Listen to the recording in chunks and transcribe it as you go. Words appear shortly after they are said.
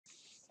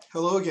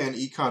Hello again,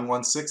 Econ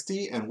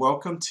 160, and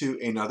welcome to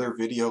another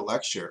video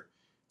lecture.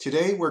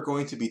 Today we're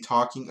going to be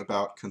talking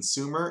about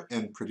consumer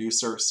and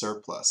producer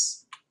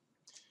surplus.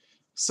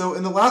 So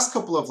in the last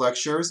couple of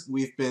lectures,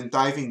 we've been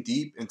diving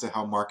deep into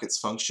how markets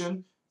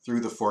function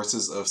through the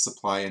forces of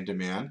supply and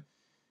demand,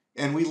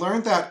 and we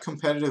learned that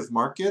competitive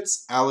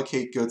markets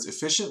allocate goods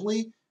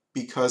efficiently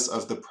because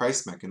of the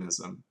price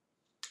mechanism.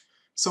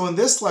 So in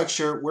this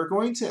lecture, we're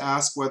going to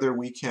ask whether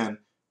we can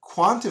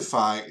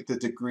quantify the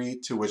degree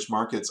to which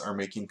markets are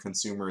making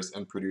consumers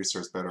and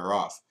producers better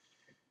off.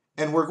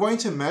 And we're going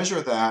to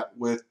measure that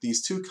with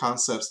these two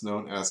concepts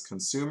known as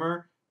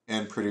consumer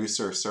and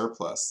producer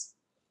surplus.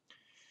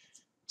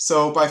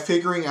 So by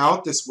figuring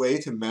out this way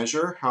to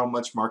measure how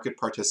much market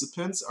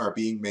participants are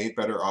being made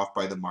better off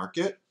by the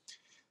market,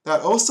 that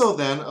also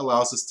then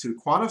allows us to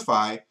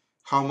quantify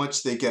how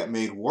much they get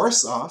made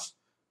worse off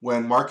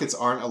when markets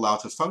aren't allowed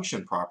to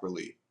function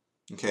properly.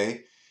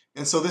 Okay?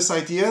 And so this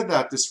idea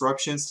that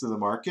disruptions to the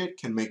market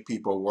can make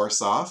people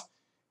worse off,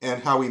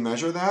 and how we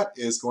measure that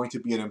is going to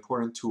be an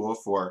important tool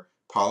for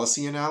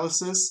policy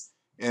analysis,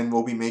 and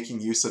we'll be making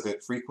use of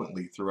it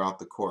frequently throughout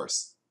the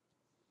course.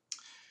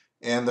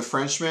 And the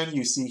Frenchman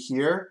you see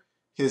here,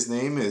 his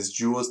name is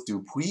Jules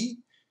Dupuy.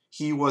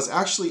 He was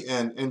actually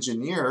an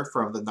engineer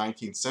from the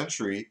 19th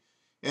century,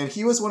 and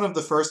he was one of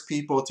the first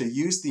people to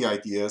use the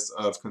ideas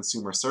of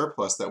consumer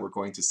surplus that we're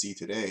going to see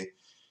today.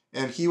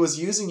 And he was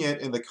using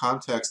it in the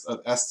context of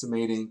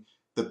estimating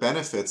the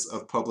benefits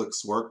of public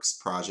works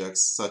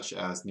projects such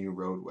as new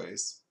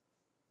roadways.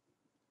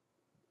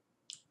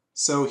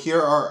 So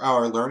here are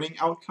our learning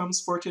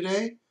outcomes for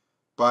today.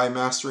 By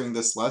mastering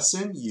this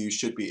lesson, you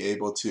should be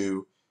able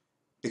to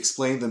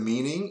explain the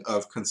meaning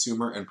of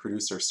consumer and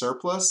producer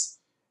surplus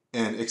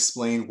and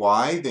explain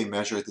why they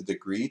measure the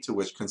degree to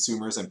which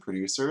consumers and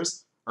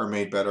producers are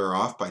made better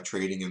off by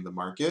trading in the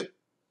market.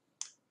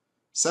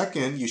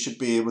 Second, you should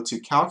be able to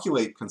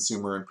calculate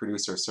consumer and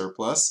producer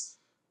surplus,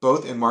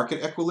 both in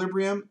market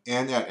equilibrium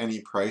and at any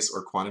price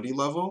or quantity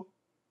level.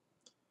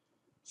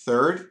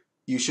 Third,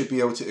 you should be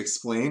able to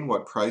explain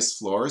what price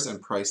floors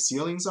and price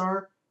ceilings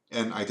are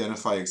and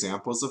identify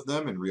examples of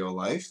them in real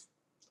life.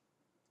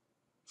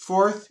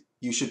 Fourth,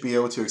 you should be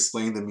able to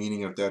explain the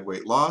meaning of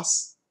deadweight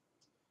loss.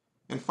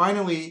 And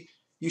finally,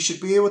 you should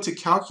be able to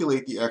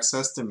calculate the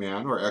excess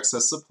demand or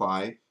excess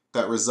supply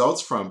that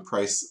results from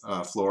price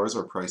floors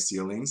or price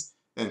ceilings,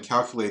 and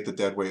calculate the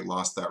deadweight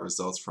loss that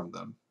results from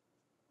them.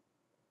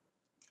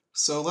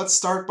 So let's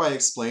start by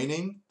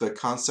explaining the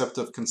concept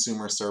of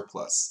consumer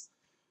surplus.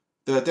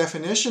 The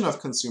definition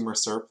of consumer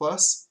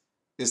surplus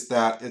is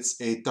that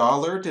it's a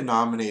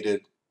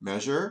dollar-denominated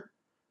measure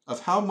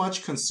of how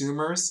much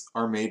consumers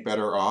are made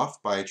better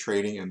off by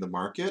trading in the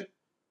market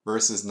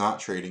versus not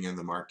trading in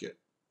the market.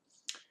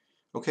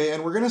 Okay,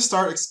 and we're going to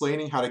start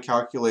explaining how to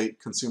calculate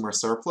consumer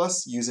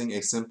surplus using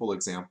a simple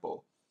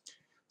example.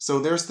 So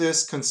there's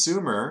this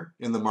consumer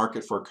in the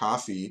market for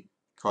coffee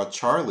called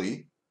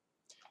Charlie,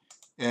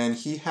 and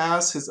he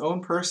has his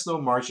own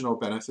personal marginal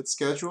benefit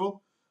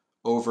schedule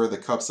over the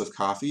cups of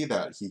coffee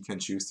that he can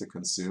choose to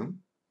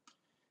consume.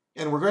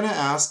 And we're going to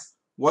ask,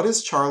 what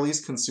is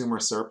Charlie's consumer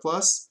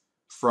surplus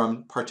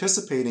from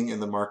participating in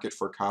the market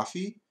for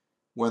coffee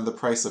when the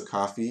price of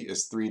coffee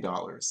is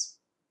 $3?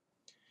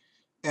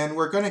 And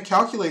we're going to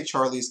calculate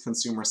Charlie's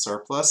consumer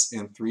surplus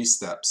in 3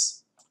 steps.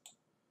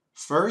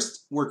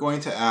 First, we're going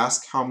to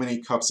ask how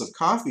many cups of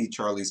coffee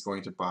Charlie's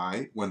going to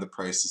buy when the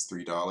price is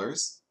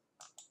 $3.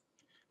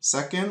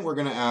 Second, we're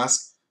going to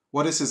ask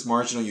what is his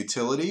marginal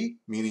utility,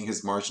 meaning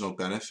his marginal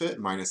benefit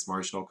minus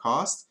marginal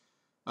cost,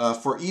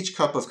 for each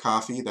cup of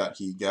coffee that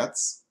he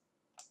gets.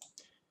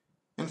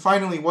 And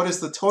finally, what is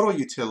the total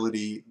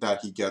utility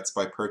that he gets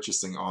by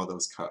purchasing all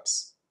those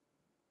cups?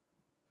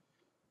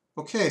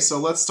 Okay, so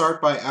let's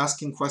start by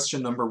asking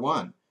question number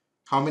 1.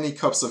 How many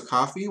cups of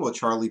coffee will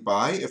Charlie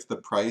buy if the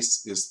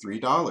price is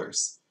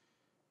 $3?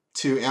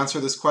 To answer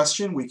this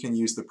question, we can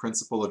use the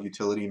principle of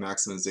utility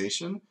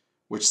maximization,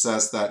 which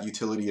says that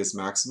utility is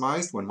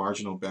maximized when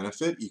marginal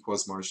benefit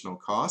equals marginal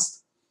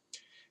cost.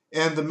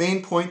 And the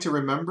main point to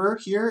remember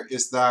here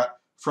is that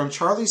from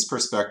Charlie's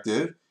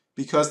perspective,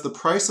 because the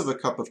price of a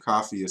cup of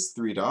coffee is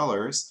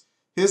 $3,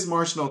 his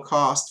marginal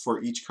cost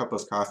for each cup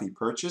of coffee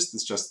purchased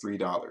is just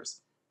 $3,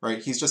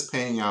 right? He's just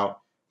paying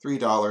out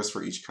 $3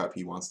 for each cup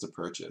he wants to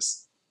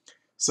purchase.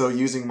 So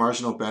using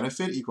marginal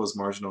benefit equals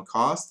marginal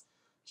cost,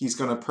 he's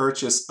going to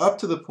purchase up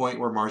to the point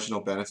where marginal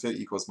benefit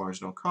equals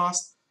marginal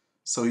cost.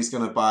 So he's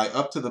going to buy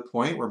up to the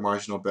point where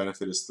marginal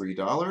benefit is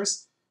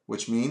 $3,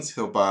 which means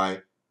he'll buy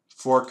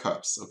 4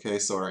 cups. Okay,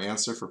 so our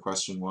answer for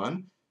question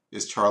 1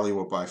 is Charlie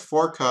will buy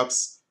 4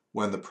 cups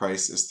when the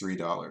price is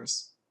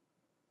 $3.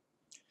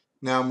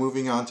 Now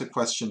moving on to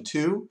question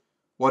 2.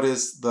 What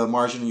is the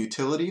marginal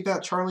utility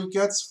that Charlie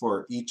gets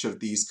for each of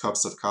these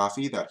cups of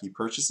coffee that he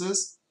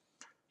purchases?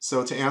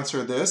 So to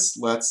answer this,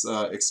 let's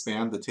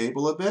expand the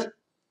table a bit.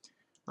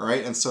 All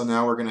right, and so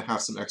now we're going to have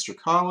some extra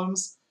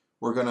columns.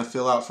 We're going to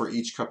fill out for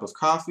each cup of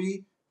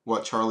coffee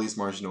what Charlie's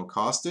marginal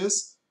cost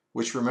is,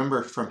 which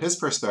remember from his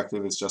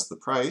perspective is just the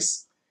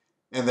price.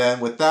 And then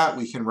with that,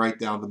 we can write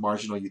down the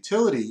marginal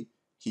utility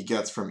he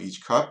gets from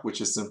each cup,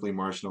 which is simply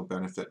marginal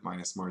benefit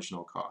minus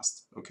marginal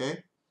cost.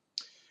 Okay?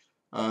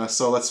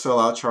 So let's fill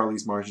out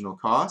Charlie's marginal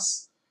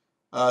costs.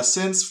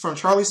 Since from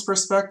Charlie's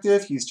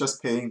perspective, he's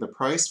just paying the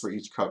price for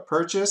each cup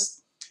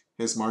purchased,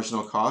 his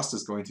marginal cost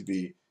is going to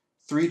be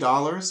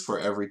 $3 for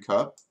every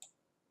cup.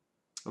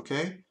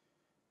 Okay?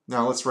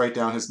 Now let's write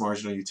down his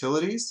marginal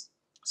utilities.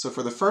 So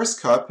for the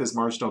first cup, his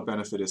marginal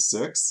benefit is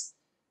 6,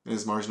 and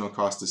his marginal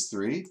cost is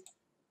 3,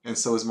 and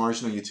so his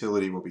marginal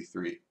utility will be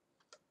 3.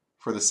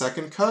 For the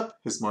second cup,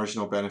 his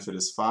marginal benefit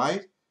is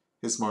 5,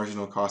 his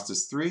marginal cost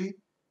is 3,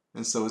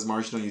 and so his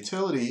marginal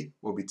utility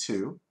will be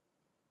 2.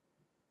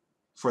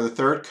 For the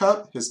third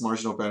cup, his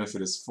marginal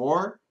benefit is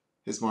 4,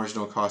 his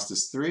marginal cost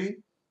is 3,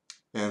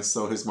 and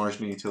so his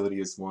marginal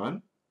utility is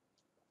 1.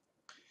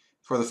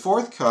 For the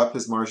fourth cup,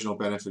 his marginal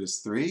benefit is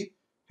 3,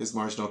 his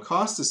marginal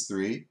cost is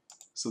 3,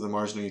 so the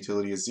marginal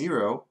utility is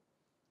 0.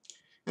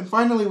 And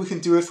finally, we can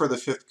do it for the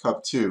fifth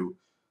cup too.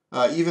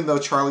 Even though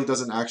Charlie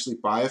doesn't actually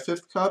buy a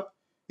fifth cup,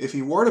 if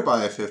he were to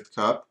buy a fifth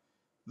cup,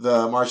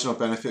 the marginal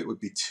benefit would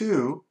be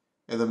 2,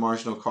 and the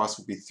marginal cost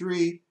would be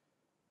 3,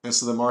 and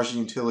so the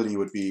marginal utility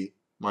would be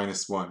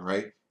 -1,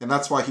 right? And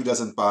that's why he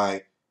doesn't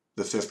buy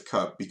the fifth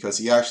cup, because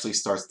he actually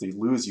starts to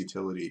lose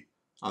utility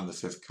on the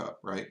fifth cup,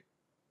 right?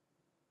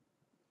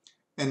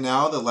 And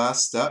now the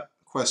last step,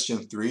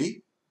 question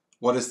 3.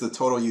 What is the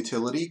total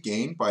utility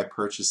gained by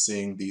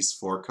purchasing these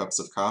 4 cups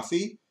of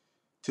coffee?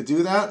 To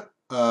do that,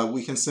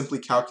 we can simply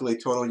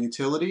calculate total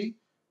utility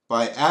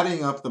by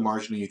adding up the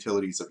marginal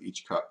utilities of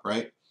each cup,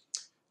 right?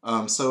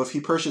 So if he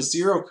purchased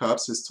 0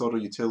 cups, his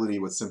total utility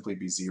would simply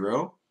be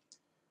 0.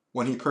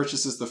 When he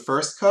purchases the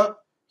first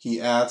cup, he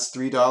adds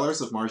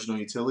 $3 of marginal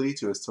utility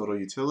to his total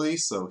utility,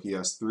 so he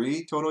has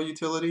 3 total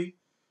utility.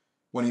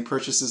 When he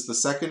purchases the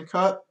second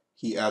cup,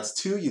 he adds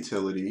 2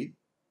 utility.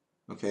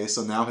 Okay,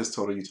 so now his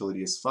total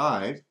utility is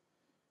 5.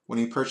 When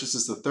he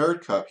purchases the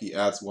third cup, he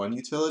adds 1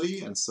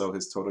 utility, and so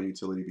his total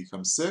utility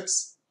becomes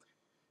 6.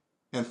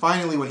 And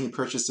finally, when he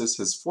purchases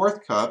his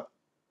fourth cup,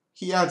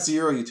 he adds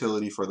 0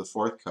 utility for the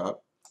fourth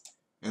cup,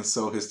 and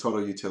so his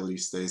total utility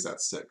stays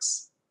at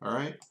 6. All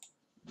right?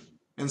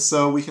 And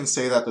so we can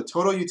say that the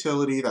total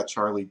utility that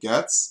Charlie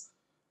gets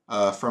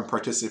from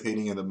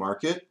participating in the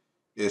market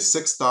is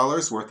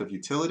 $6 worth of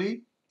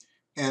utility.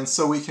 And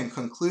so we can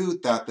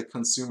conclude that the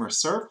consumer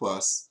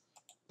surplus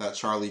that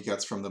Charlie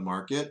gets from the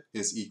market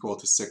is equal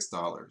to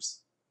 $6.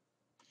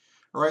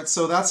 All right,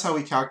 so that's how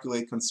we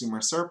calculate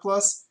consumer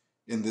surplus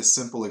in this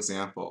simple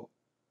example.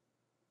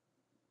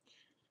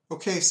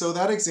 Okay, so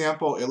that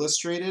example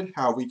illustrated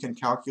how we can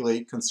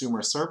calculate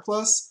consumer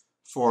surplus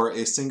for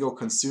a single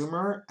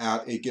consumer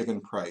at a given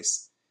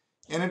price.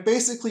 And it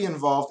basically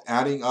involved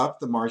adding up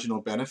the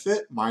marginal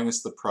benefit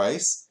minus the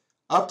price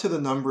up to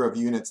the number of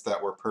units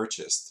that were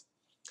purchased.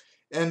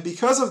 And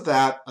because of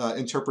that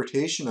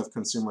interpretation of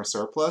consumer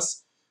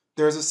surplus,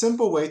 there's a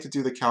simple way to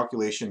do the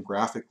calculation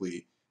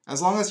graphically,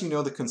 as long as you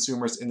know the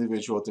consumer's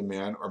individual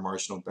demand or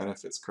marginal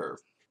benefits curve.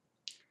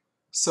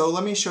 So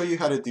let me show you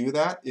how to do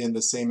that in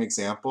the same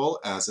example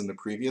as in the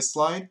previous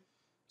slide.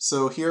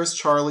 So here's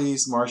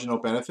Charlie's marginal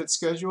benefit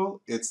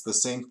schedule. It's the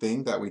same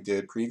thing that we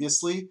did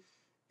previously,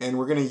 and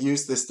we're going to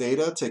use this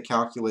data to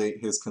calculate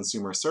his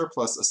consumer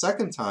surplus a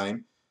second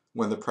time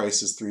when the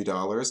price is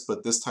 $3,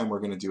 but this time we're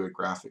going to do it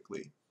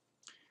graphically.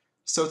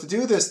 So to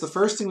do this, the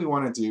first thing we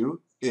want to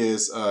do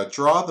is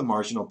draw the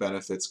marginal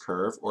benefits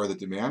curve, or the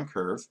demand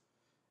curve.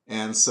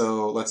 And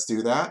so let's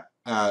do that.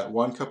 At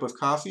 1 cup of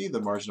coffee,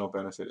 the marginal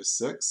benefit is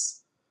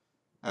 6.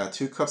 At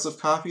 2 cups of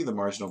coffee, the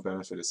marginal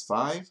benefit is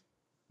 5.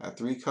 At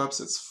 3 cups,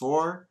 it's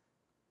 4.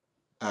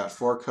 At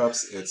 4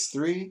 cups, it's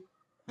 3.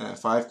 And at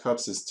 5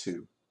 cups is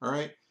 2. All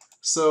right.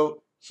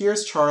 So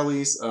here's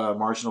Charlie's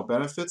marginal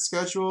benefit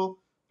schedule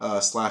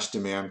slash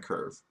demand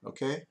curve.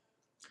 Okay.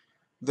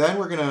 Then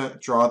we're going to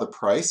draw the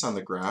price on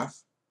the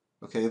graph.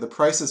 Okay, the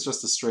price is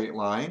just a straight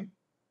line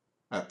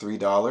at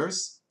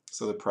 $3.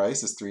 So the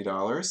price is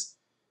 $3.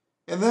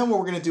 And then what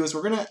we're going to do is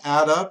we're going to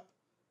add up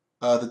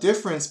the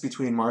difference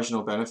between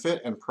marginal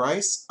benefit and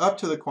price up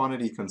to the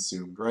quantity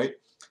consumed, right?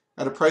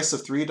 At a price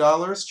of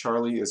 $3,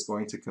 Charlie is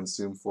going to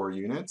consume 4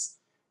 units.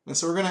 And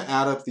so we're going to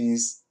add up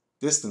these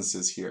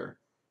distances here.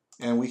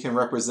 And we can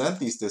represent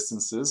these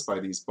distances by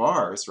these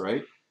bars,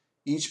 right?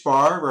 Each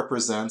bar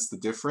represents the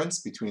difference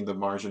between the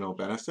marginal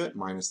benefit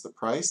minus the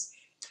price.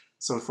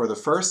 So for the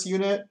first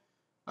unit,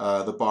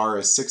 the bar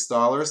is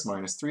 $6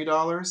 minus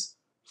 $3.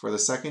 For the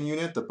second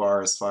unit, the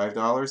bar is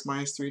 $5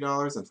 minus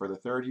 $3. And for the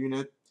third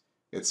unit,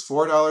 it's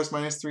 $4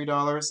 minus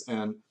 $3.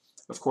 And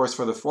of course,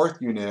 for the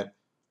fourth unit,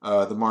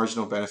 the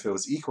marginal benefit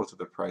was equal to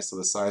the price, so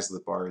the size of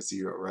the bar is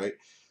 0, right?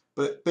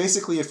 But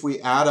basically, if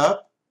we add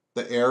up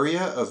the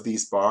area of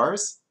these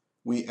bars,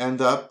 we end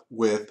up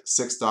with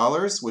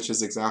 $6, which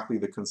is exactly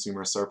the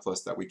consumer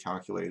surplus that we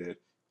calculated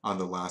on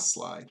the last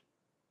slide.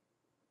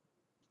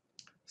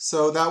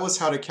 So that was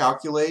how to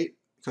calculate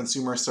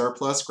consumer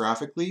surplus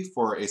graphically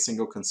for a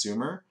single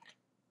consumer.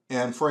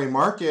 And for a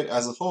market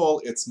as a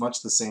whole, it's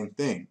much the same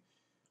thing.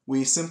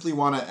 We simply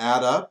want to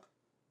add up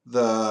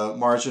the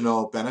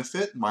marginal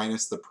benefit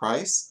minus the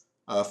price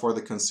for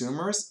the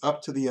consumers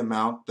up to the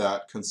amount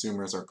that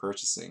consumers are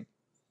purchasing.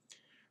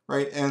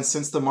 Right? And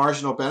since the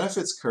marginal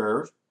benefits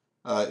curve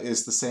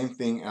is the same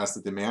thing as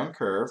the demand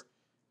curve,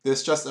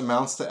 this just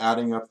amounts to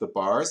adding up the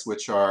bars,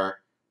 which are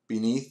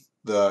beneath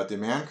the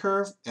demand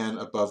curve and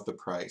above the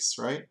price,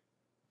 right?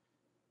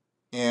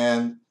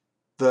 And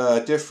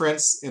the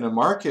difference in a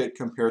market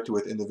compared to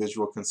with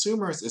individual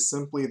consumers is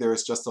simply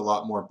there's just a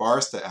lot more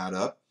bars to add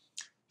up,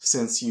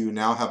 since you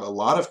now have a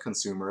lot of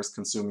consumers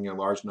consuming a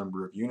large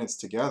number of units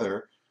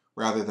together,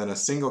 rather than a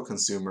single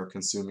consumer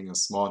consuming a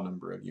small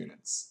number of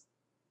units.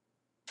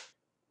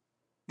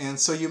 And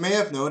so you may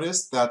have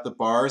noticed that the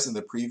bars in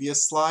the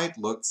previous slide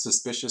looked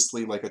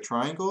suspiciously like a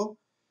triangle.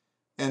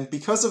 And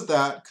because of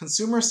that,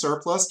 consumer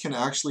surplus can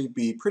actually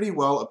be pretty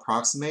well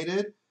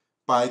approximated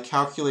by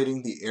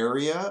calculating the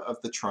area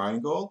of the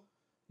triangle,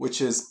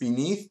 which is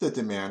beneath the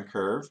demand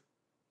curve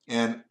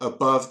and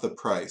above the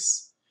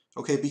price.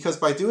 Okay, because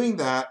by doing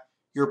that,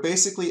 you're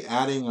basically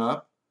adding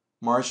up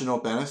marginal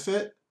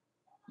benefit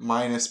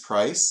minus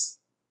price,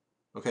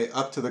 okay,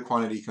 up to the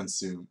quantity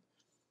consumed.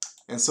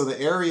 And so the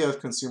area of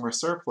consumer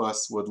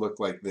surplus would look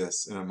like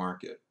this in a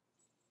market.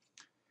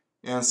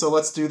 And so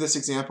let's do this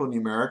example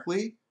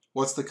numerically.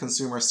 What's the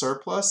consumer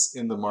surplus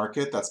in the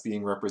market that's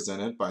being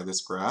represented by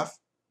this graph?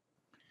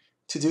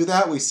 To do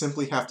that, we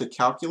simply have to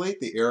calculate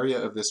the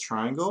area of this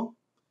triangle.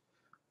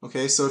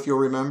 Okay, so if you'll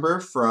remember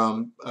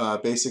from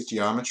basic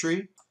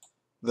geometry,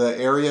 the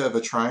area of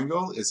a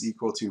triangle is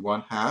equal to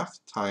 1/2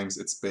 times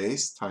its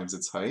base times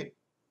its height.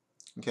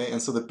 Okay,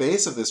 and so the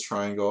base of this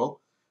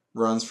triangle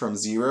runs from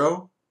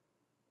 0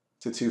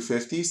 to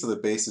 250, so the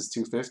base is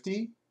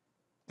 250,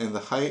 and the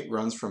height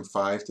runs from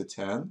 5 to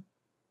 10,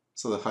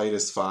 so the height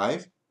is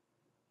 5.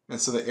 And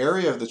so the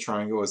area of the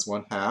triangle is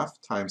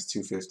 1/2 times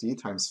 250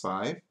 times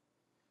 5.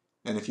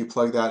 And if you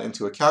plug that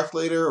into a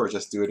calculator or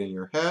just do it in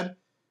your head,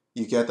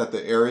 you get that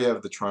the area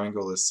of the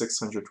triangle is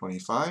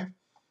 625.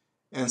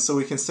 And so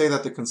we can say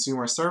that the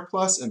consumer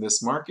surplus in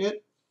this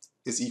market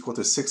is equal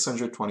to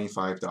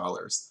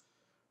 $625.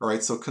 All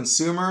right, so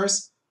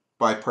consumers,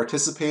 by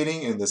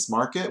participating in this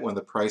market when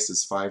the price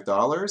is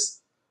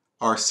 $5,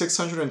 are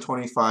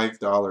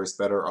 $625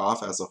 better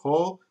off as a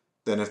whole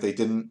than if they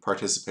didn't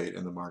participate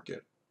in the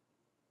market.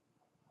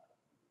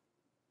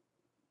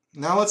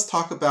 Now let's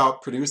talk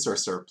about producer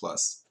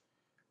surplus.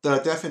 The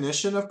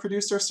definition of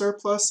producer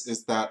surplus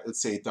is that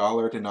it's a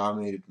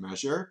dollar-denominated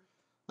measure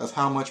of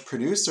how much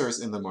producers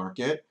in the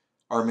market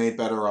are made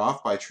better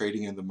off by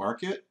trading in the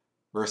market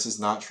versus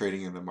not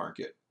trading in the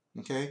market.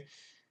 Okay?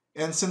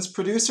 And since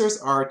producers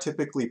are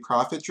typically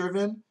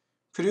profit-driven,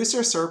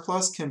 producer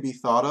surplus can be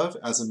thought of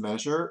as a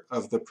measure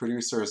of the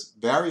producer's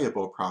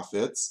variable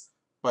profits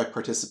by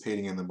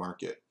participating in the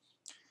market.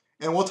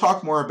 And we'll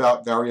talk more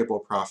about variable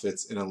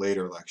profits in a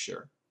later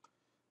lecture.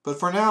 But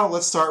for now,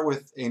 let's start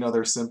with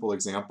another simple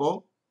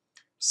example.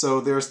 So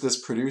there's this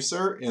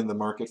producer in the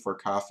market for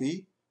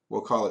coffee.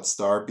 We'll call it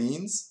Star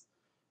Beans.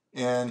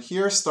 And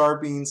here's Star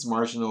Beans'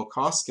 marginal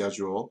cost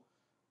schedule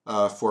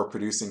for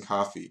producing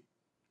coffee.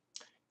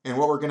 And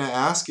what we're going to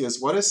ask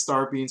is, what is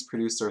Star Beans'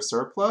 producer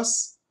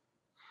surplus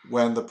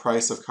when the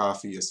price of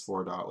coffee is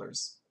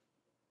 $4?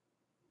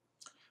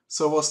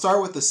 So we'll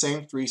start with the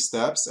same 3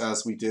 steps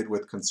as we did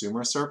with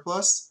consumer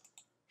surplus.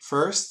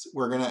 First,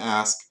 we're going to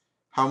ask,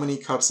 how many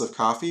cups of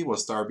coffee will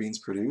Star Beans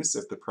produce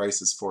if the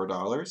price is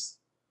 $4?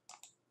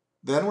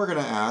 Then we're going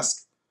to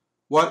ask,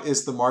 what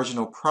is the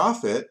marginal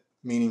profit,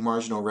 meaning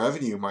marginal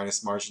revenue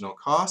minus marginal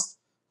cost,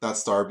 that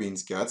Star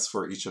Beans gets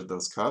for each of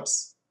those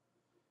cups?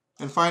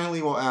 And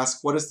finally, we'll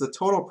ask, what is the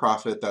total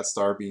profit that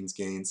Star Beans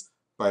gains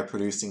by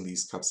producing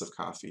these cups of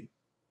coffee?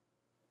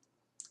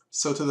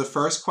 So to the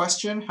first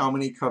question, how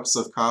many cups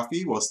of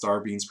coffee will Star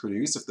Beans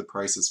produce if the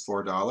price is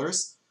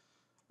 $4?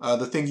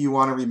 The thing you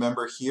want to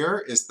remember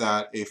here is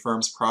that a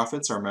firm's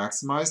profits are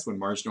maximized when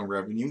marginal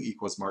revenue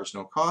equals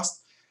marginal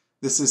cost.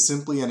 This is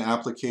simply an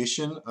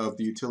application of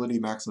the utility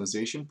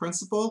maximization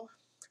principle,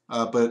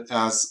 but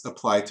as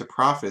applied to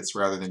profits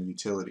rather than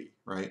utility,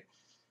 right?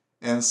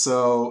 And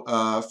so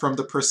from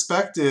the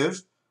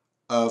perspective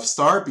of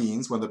Star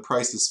Beans, when the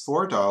price is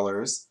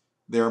 $4,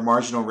 their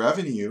marginal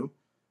revenue,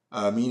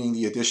 meaning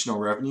the additional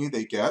revenue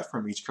they get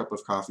from each cup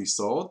of coffee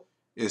sold,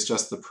 is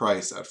just the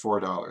price at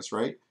 $4,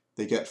 right?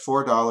 They get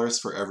 $4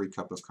 for every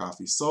cup of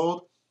coffee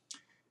sold.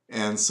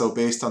 And so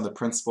based on the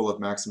principle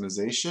of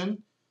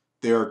maximization,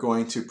 they are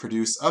going to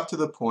produce up to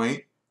the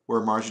point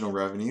where marginal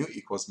revenue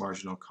equals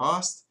marginal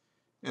cost.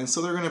 And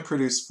so they're going to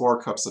produce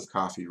 4 cups of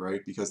coffee, right?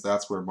 Because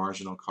that's where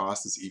marginal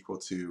cost is equal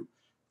to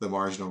the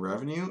marginal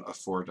revenue of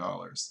 $4.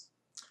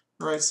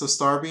 All right, so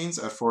Star Beans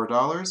at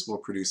 $4 will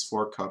produce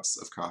 4 cups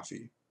of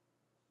coffee.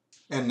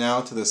 And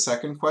now to the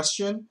second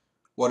question.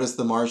 What is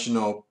the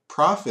marginal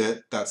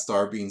profit that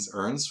Star Beans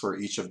earns for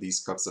each of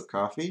these cups of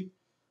coffee?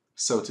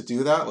 So to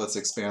do that, let's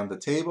expand the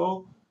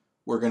table.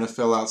 We're going to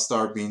fill out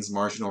Star Beans'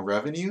 marginal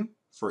revenue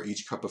for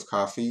each cup of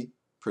coffee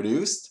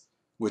produced,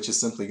 which is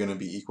simply going to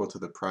be equal to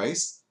the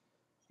price.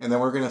 And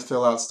then we're going to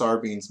fill out Star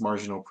Beans'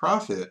 marginal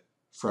profit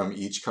from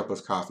each cup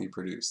of coffee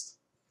produced.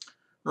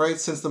 Right,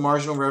 since the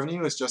marginal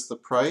revenue is just the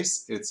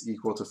price, it's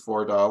equal to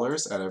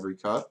 $4 at every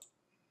cup.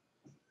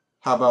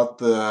 How about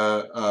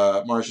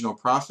the marginal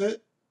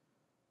profit?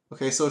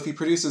 Okay, so if he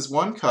produces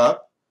 1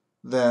 cup,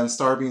 then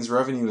Starbean's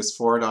revenue is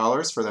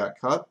 $4 for that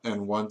cup,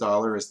 and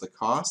 $1 is the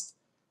cost.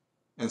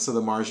 And so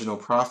the marginal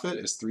profit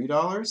is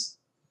 $3.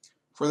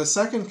 For the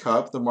second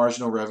cup, the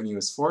marginal revenue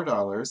is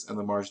 $4, and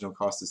the marginal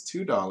cost is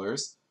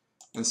 $2.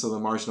 And so the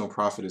marginal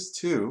profit is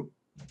 2.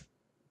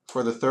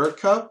 For the third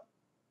cup,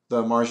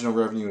 the marginal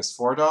revenue is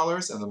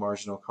 $4 and the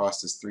marginal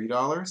cost is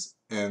 $3,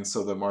 and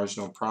so the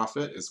marginal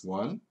profit is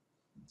 1.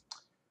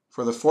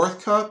 For the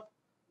fourth cup,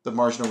 the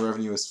marginal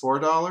revenue is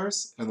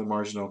 $4 and the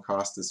marginal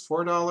cost is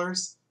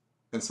 $4,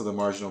 and so the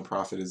marginal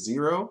profit is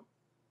 0.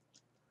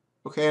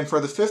 Okay, and for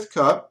the fifth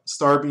cup,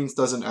 Starbeans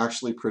doesn't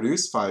actually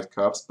produce 5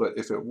 cups, but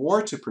if it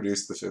were to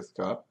produce the fifth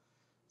cup,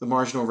 the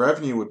marginal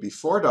revenue would be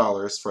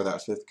 $4 for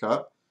that fifth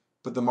cup,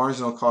 but the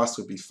marginal cost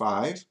would be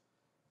 5.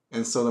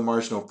 And so the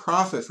marginal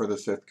profit for the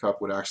fifth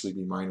cup would actually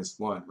be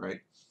 -1,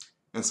 right?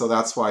 And so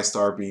that's why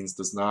Starbeans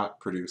does not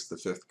produce the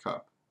fifth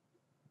cup.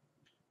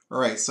 All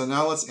right, so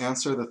now let's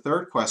answer the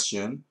third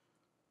question.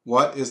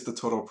 What is the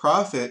total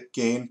profit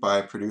gained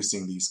by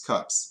producing these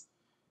cups?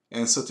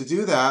 And so to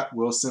do that,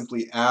 we'll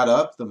simply add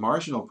up the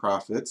marginal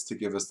profits to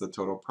give us the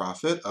total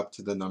profit up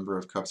to the number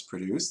of cups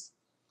produced.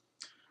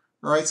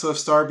 All right, so if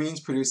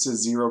Starbeans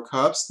produces 0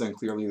 cups, then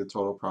clearly the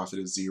total profit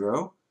is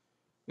 0.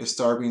 If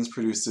Starbeans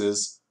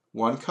produces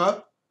 1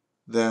 cup,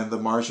 then the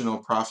marginal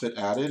profit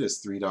added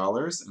is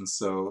 $3, and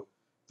so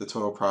the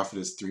total profit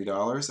is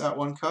 $3 at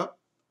 1 cup.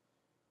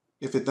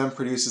 If it then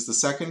produces the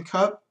second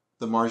cup,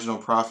 the marginal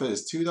profit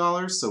is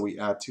 $2, so we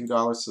add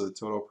 $2 to the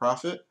total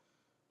profit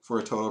for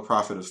a total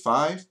profit of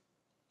 5.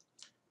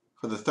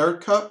 For the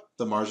third cup,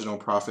 the marginal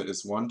profit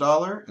is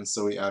 $1, and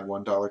so we add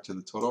 $1 to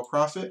the total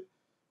profit,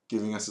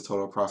 giving us a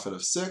total profit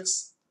of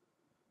 6.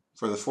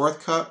 For the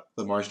fourth cup,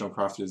 the marginal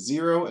profit is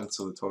 0, and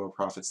so the total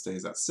profit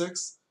stays at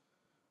 6.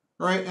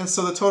 Right, and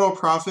so the total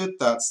profit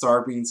that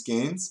Starbeans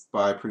gains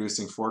by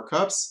producing 4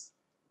 cups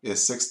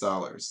is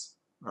 $6.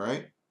 All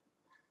right,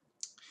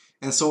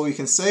 and so what we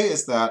can say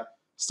is that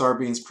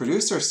Starbeans'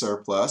 producer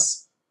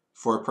surplus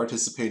for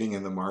participating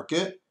in the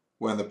market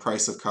when the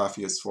price of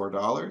coffee is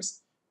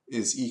 $4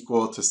 is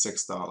equal to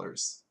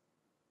 $6.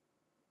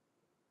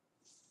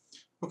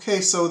 Okay,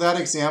 so that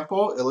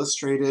example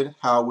illustrated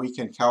how we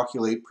can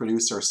calculate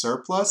producer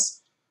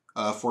surplus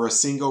for a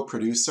single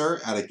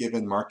producer at a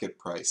given market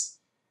price.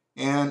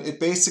 And it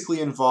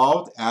basically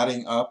involved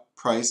adding up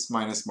price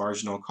minus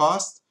marginal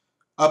cost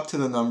up to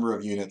the number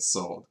of units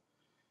sold.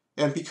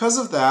 And because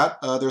of that,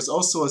 there's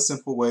also a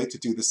simple way to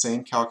do the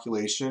same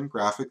calculation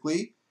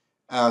graphically,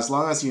 as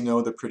long as you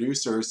know the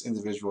producer's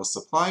individual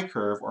supply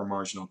curve or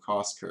marginal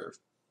cost curve.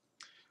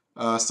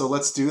 So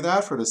let's do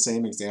that for the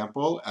same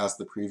example as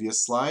the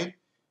previous slide.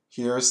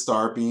 Here's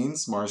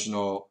Starbeans'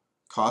 marginal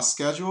cost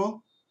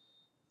schedule.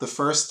 The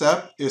first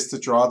step is to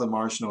draw the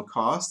marginal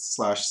cost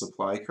 /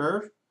 supply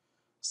curve.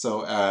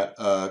 So at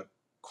a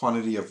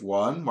quantity of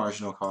 1,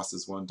 marginal cost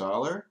is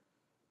 $1.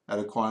 At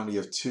a quantity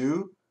of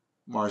 2,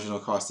 marginal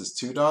cost is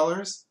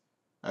 $2.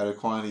 At a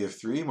quantity of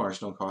 3,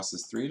 marginal cost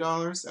is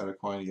 $3. At a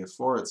quantity of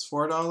 4, it's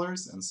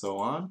 $4, and so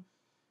on.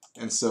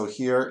 And so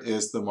here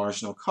is the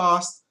marginal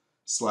cost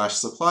 /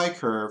 supply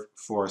curve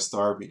for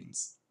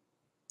Starbeans.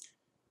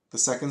 The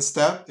second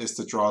step is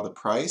to draw the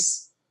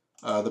price.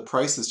 The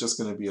price is just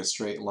going to be a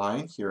straight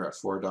line here at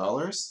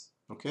 $4.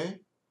 Okay?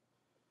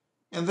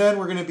 And then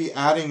we're going to be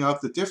adding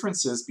up the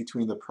differences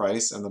between the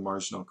price and the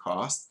marginal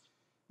cost.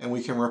 And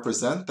we can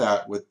represent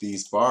that with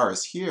these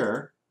bars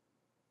here,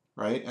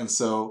 right? And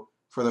so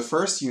for the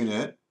first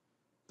unit,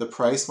 the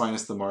price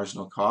minus the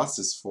marginal cost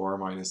is 4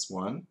 minus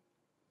 1.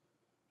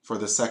 For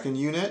the second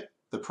unit,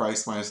 the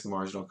price minus the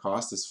marginal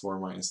cost is 4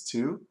 minus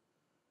 2.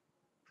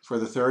 For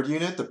the third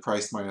unit, the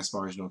price minus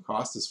marginal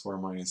cost is 4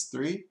 minus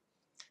 3.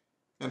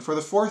 And for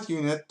the fourth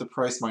unit, the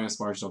price minus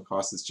marginal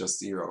cost is just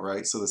 0,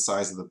 right? So the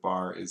size of the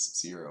bar is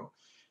 0.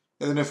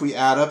 And then if we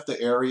add up the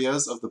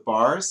areas of the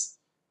bars,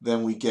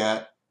 then we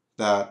get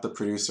that the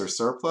producer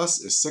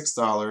surplus is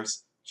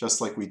 $6,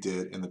 just like we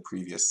did in the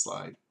previous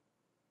slide.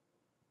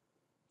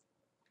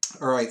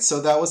 All right,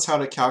 so that was how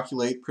to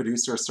calculate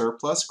producer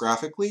surplus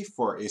graphically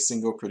for a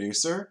single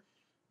producer.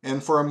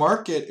 And for a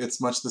market,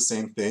 it's much the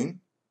same thing.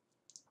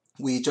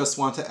 We just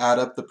want to add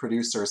up the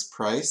producer's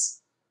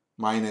price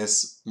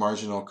minus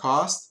marginal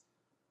cost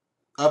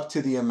up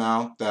to the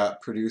amount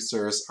that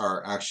producers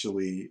are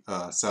actually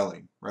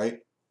selling,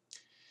 right?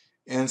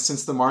 And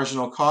since the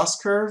marginal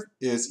cost curve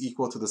is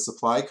equal to the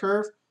supply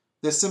curve,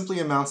 this simply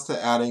amounts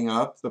to adding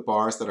up the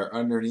bars that are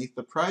underneath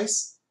the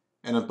price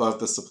and above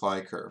the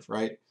supply curve,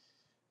 right?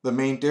 The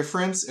main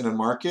difference in a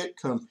market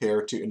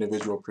compared to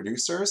individual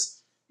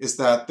producers is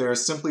that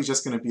there's simply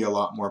just going to be a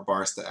lot more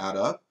bars to add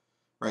up,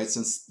 right?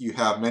 Since you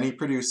have many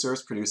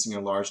producers producing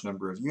a large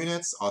number of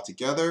units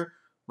altogether,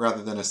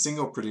 rather than a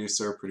single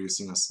producer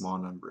producing a small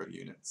number of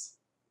units.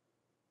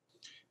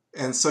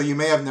 And so you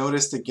may have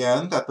noticed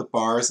again that the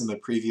bars in the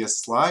previous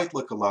slide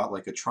look a lot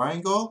like a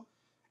triangle.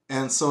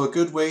 And so a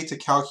good way to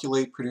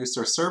calculate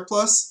producer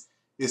surplus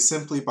is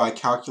simply by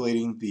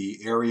calculating the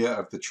area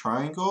of the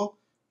triangle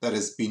that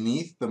is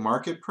beneath the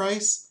market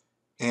price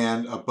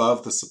and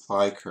above the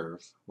supply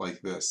curve,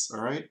 like this,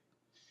 all right?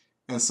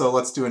 And so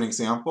let's do an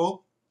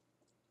example.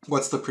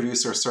 What's the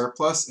producer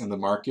surplus in the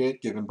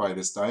market given by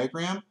this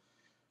diagram?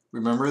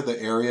 Remember,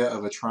 the area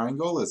of a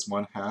triangle is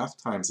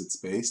 1/2 times its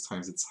base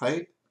times its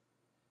height.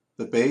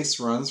 The base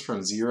runs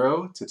from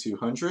 0 to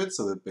 200,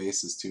 so the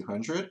base is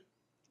 200.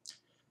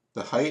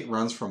 The height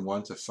runs from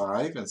 1 to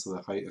 5, and so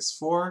the height is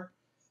 4.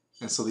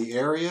 And so the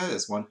area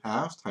is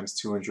 1/2 times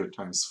 200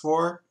 times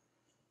 4.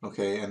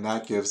 Okay, and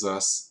that gives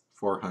us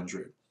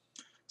 400.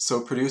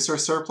 So producer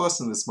surplus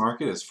in this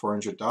market is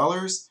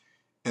 $400,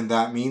 and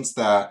that means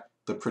that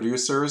the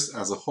producers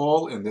as a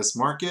whole in this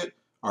market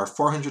are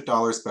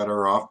 $400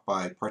 better off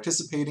by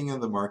participating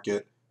in the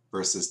market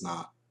versus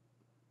not.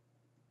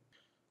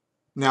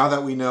 Now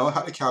that we know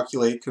how to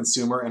calculate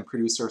consumer and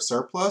producer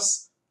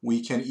surplus,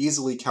 we can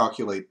easily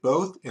calculate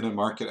both in a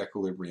market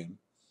equilibrium.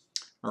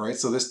 All right,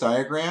 so this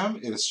diagram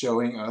is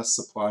showing us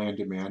supply and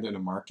demand in a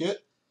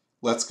market.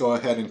 Let's go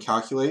ahead and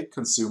calculate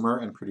consumer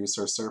and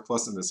producer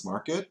surplus in this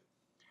market.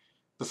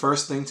 The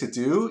first thing to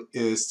do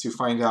is to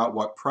find out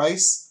what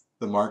price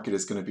the market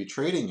is going to be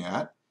trading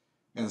at.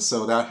 And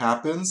so that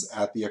happens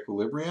at the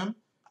equilibrium,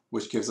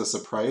 which gives us a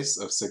price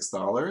of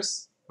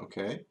 $6.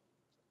 Okay.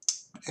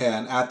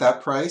 And at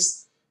that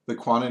price, the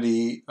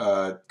quantity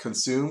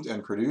consumed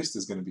and produced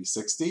is going to be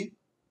 60.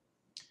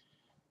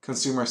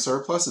 Consumer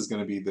surplus is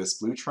going to be this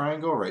blue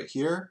triangle right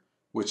here,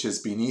 which is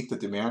beneath the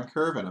demand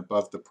curve and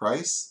above the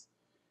price.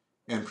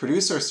 And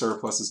producer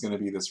surplus is going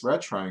to be this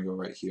red triangle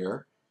right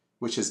here,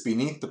 which is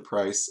beneath the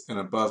price and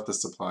above the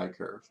supply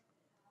curve.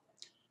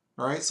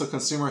 All right, so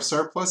consumer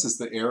surplus is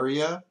the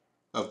area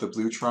of the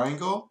blue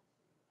triangle,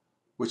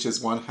 which is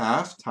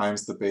 1/2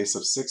 times the base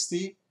of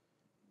 60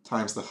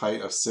 times the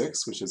height of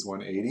 6, which is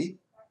 180.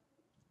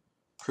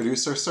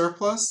 Producer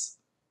surplus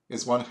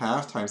is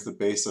 1/2 times the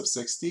base of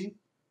 60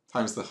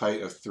 times the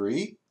height of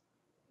 3,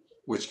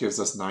 which gives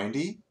us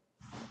 90.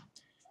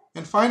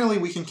 And finally,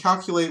 we can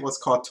calculate what's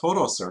called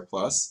total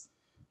surplus.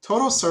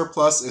 Total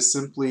surplus is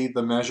simply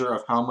the measure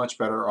of how much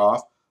better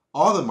off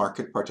all the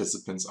market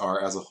participants are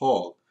as a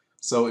whole,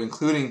 so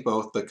including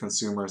both the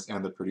consumers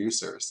and the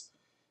producers.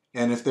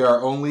 And if there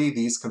are only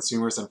these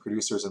consumers and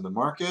producers in the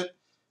market,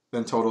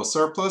 then total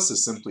surplus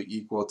is simply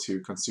equal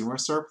to consumer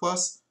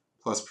surplus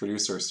plus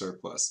producer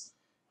surplus.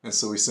 And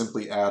so we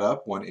simply add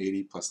up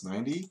 180 plus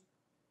 90,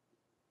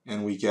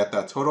 and we get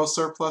that total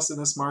surplus in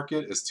this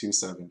market is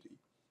 270.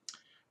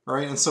 All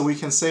right, and so we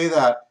can say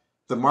that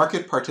the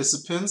market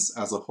participants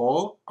as a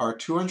whole are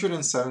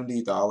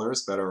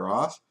 $270 better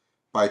off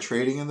by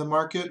trading in the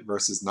market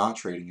versus not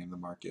trading in the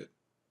market.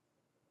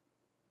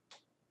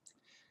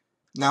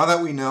 Now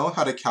that we know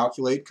how to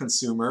calculate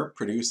consumer,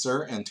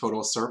 producer, and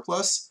total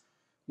surplus,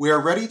 we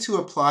are ready to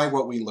apply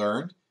what we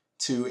learned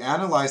to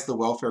analyze the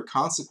welfare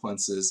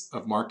consequences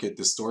of market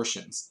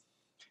distortions.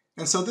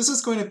 And so this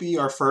is going to be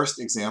our first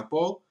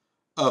example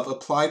of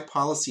applied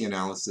policy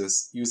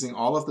analysis using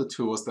all of the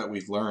tools that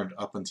we've learned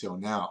up until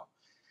now.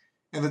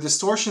 And the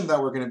distortion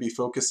that we're going to be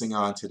focusing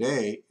on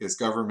today is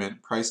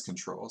government price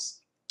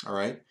controls. All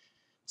right.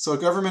 So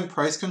government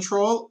price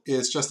control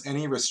is just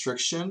any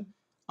restriction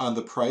on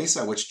the price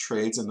at which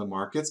trades in the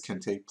markets can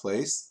take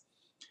place.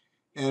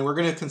 And we're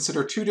going to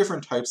consider two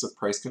different types of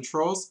price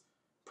controls: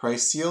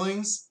 price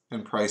ceilings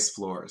and price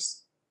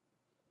floors.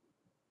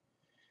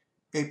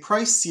 A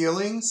price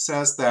ceiling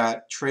says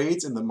that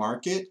trades in the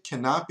market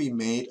cannot be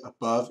made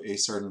above a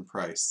certain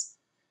price.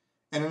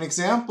 And an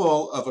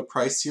example of a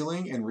price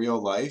ceiling in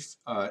real life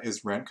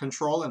is rent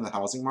control in the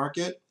housing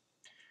market.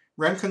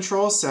 Rent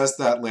control says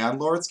that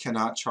landlords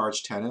cannot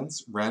charge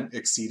tenants rent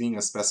exceeding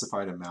a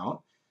specified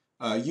amount,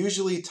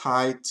 usually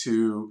tied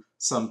to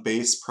some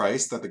base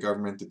price that the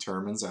government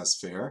determines as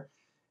fair.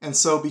 And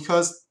so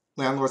because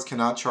landlords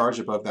cannot charge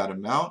above that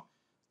amount,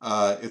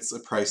 it's a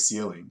price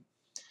ceiling.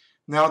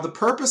 Now, the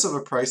purpose of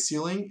a price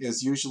ceiling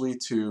is usually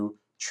to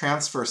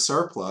transfer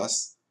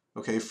surplus,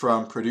 okay,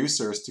 from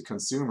producers to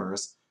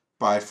consumers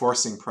by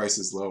forcing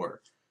prices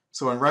lower.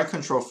 So in rent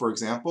control, for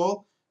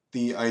example,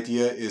 the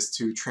idea is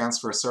to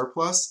transfer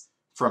surplus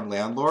from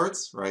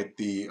landlords, right,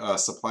 the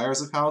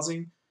suppliers of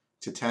housing,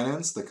 to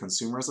tenants, the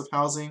consumers of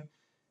housing,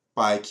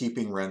 by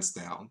keeping rents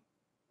down.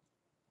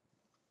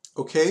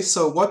 Okay,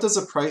 so what does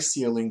a price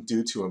ceiling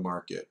do to a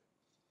market?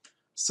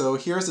 So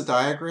here's a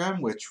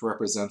diagram which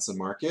represents a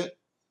market.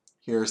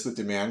 Here's the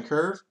demand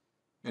curve,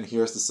 and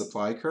here's the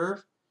supply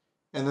curve.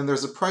 And then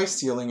there's a price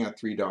ceiling at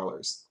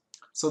 $3.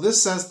 So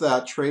this says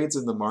that trades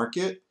in the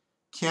market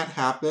can't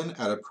happen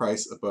at a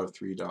price above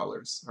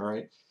 $3, all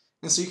right?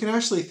 And so you can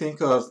actually think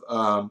of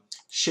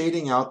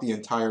shading out the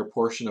entire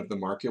portion of the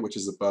market which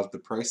is above the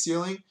price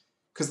ceiling,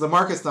 because the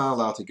market's not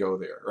allowed to go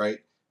there, right?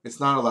 It's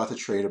not allowed to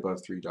trade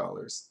above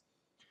 $3.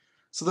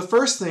 So the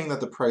first thing that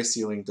the price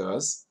ceiling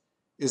does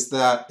is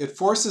that it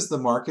forces the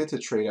market to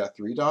trade at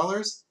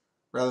 $3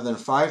 rather than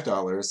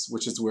 $5,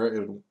 which is where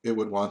it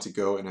would want to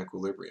go in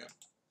equilibrium.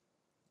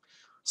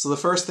 So the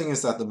first thing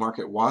is that the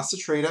market wants to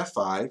trade at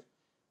 5,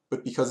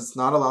 but because it's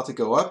not allowed to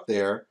go up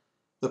there,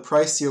 the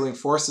price ceiling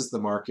forces the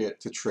market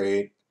to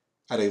trade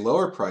at a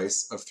lower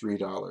price of $3.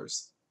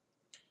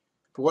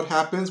 But what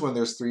happens when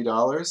there's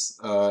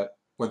 $3,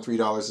 when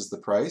 $3 is the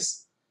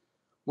price?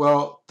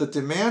 Well, the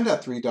demand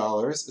at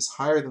 $3 is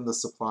higher than the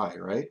supply,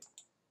 right?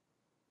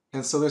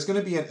 And so there's going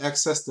to be an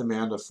excess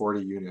demand of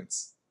 40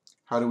 units.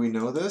 How do we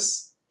know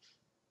this?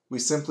 We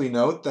simply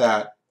note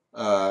that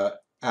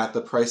at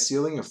the price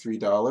ceiling of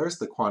 $3,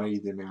 the quantity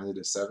demanded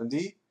is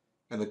 70,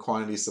 and the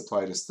quantity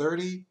supplied is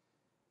 30.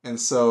 And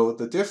so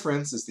the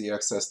difference is the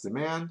excess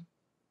demand,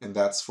 and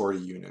that's 40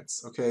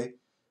 units, okay?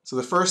 So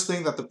the first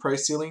thing that the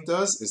price ceiling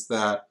does is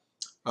that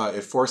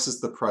it forces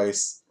the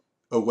price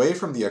away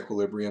from the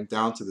equilibrium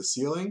down to the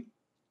ceiling.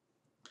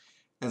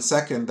 And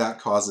second, that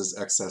causes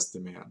excess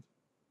demand.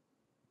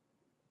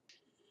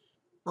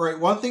 All right,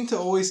 one thing to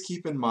always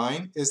keep in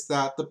mind is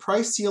that the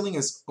price ceiling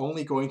is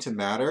only going to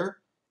matter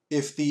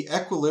if the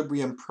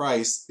equilibrium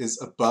price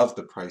is above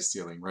the price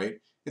ceiling,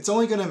 right? It's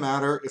only going to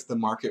matter if the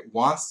market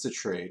wants to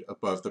trade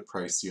above the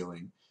price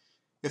ceiling.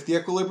 If the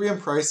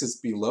equilibrium price is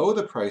below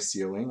the price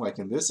ceiling, like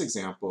in this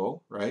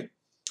example, right,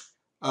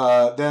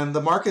 then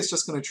the market's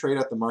just going to trade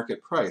at the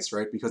market price,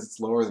 right, because it's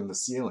lower than the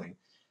ceiling.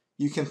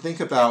 You can think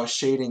about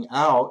shading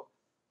out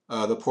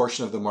the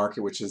portion of the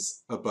market which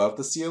is above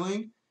the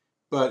ceiling,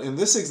 but in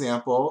this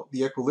example,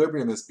 the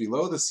equilibrium is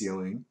below the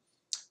ceiling,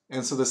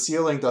 and so the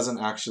ceiling doesn't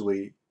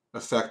actually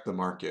affect the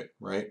market,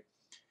 right?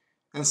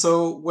 And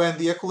so when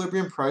the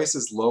equilibrium price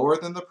is lower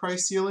than the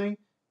price ceiling,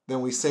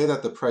 then we say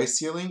that the price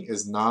ceiling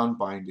is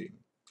non-binding,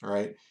 all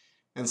right?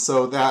 And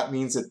so that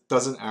means it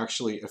doesn't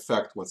actually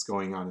affect what's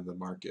going on in the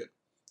market,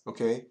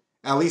 okay?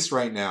 At least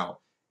right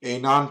now. A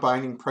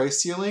non-binding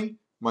price ceiling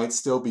might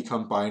still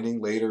become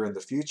binding later in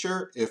the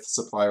future if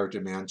supply or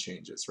demand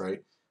changes, right?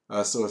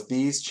 So if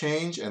these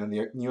change and then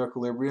the new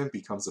equilibrium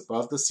becomes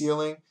above the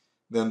ceiling,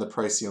 then the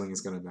price ceiling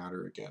is going to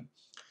matter again.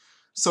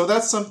 So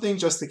that's something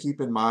just to keep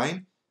in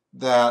mind,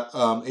 that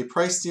a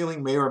price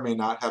ceiling may or may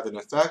not have an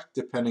effect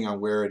depending on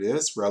where it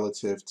is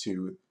relative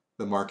to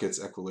the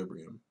market's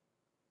equilibrium.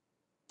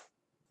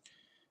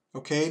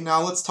 Okay,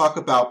 now let's talk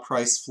about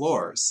price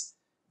floors.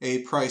 A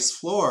price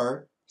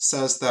floor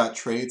says that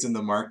trades in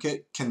the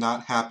market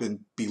cannot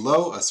happen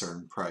below a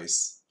certain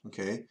price,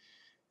 okay?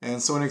 And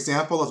so an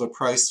example of a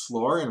price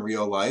floor in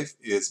real life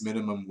is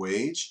minimum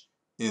wage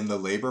in the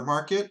labor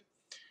market,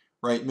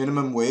 right?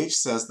 Minimum wage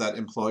says that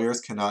employers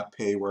cannot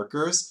pay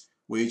workers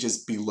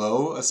wages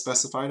below a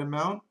specified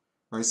amount,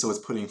 right? So it's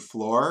putting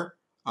floor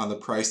on the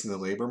price in the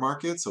labor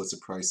market, so it's a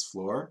price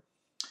floor.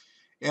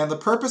 And the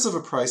purpose of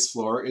a price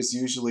floor is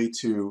usually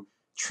to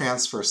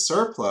transfer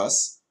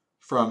surplus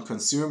from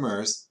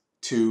consumers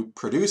to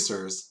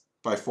producers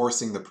by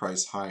forcing the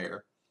price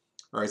higher.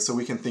 All right, so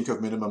we can think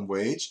of minimum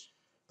wage.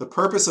 The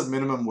purpose of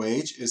minimum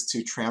wage is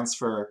to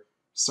transfer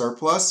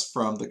surplus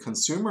from the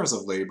consumers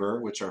of labor,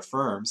 which are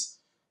firms,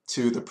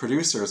 to the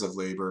producers of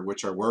labor,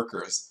 which are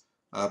workers,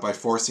 by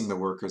forcing the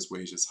workers'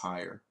 wages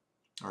higher.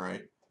 All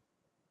right.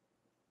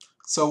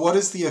 So what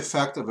is the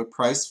effect of a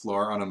price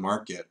floor on a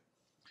market?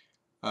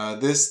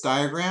 This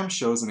diagram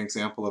shows an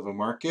example of a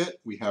market.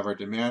 We have our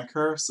demand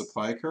curve,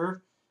 supply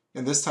curve,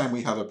 and this time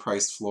we have a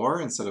price floor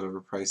instead of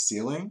a price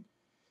ceiling.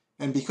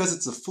 And because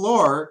it's a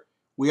floor,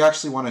 we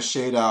actually want to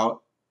shade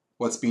out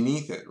what's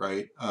beneath it,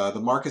 right?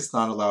 The market's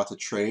not allowed to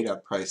trade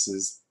at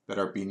prices that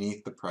are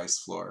beneath the price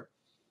floor.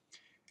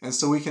 And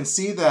so we can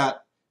see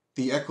that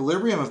the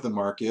equilibrium of the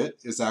market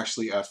is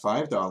actually at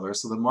 $5,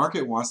 so the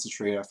market wants to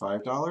trade at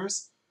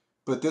 $5,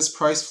 but this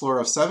price floor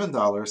of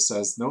 $7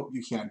 says, nope,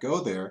 you can't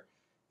go there,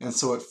 and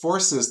so it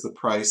forces the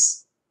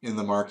price in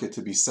the market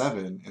to be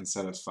 7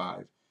 instead of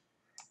 5.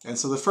 And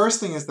so the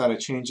first thing is that it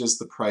changes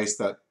the price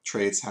that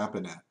trades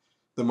happen at.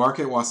 The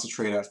market wants to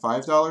trade at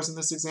 $5 in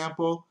this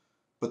example,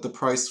 but the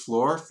price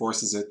floor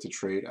forces it to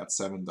trade at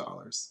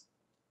 $7.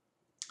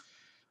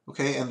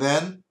 Okay, and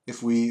then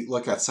if we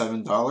look at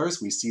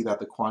 $7, we see that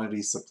the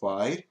quantity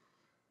supplied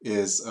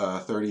is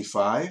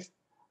 35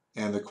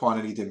 and the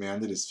quantity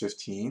demanded is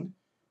 15.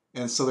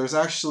 And so there's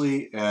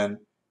actually an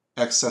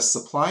excess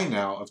supply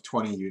now of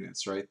 20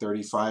 units, right?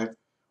 35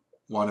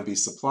 want to be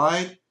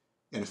supplied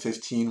and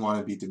 15 want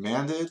to be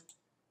demanded.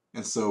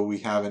 And so we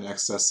have an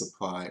excess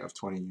supply of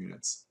 20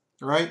 units,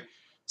 all right?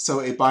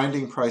 So a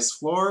binding price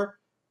floor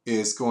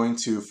is going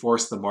to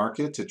force the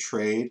market to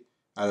trade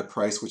at a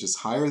price which is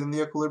higher than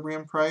the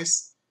equilibrium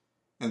price,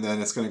 and then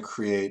it's going to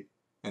create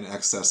an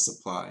excess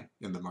supply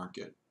in the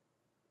market.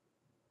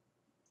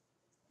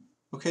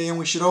 Okay, and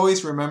we should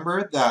always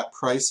remember that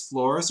price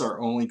floors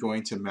are only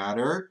going to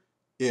matter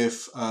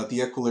if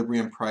the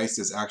equilibrium price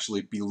is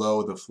actually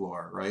below the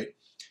floor, right?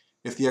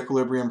 If the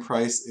equilibrium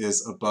price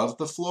is above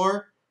the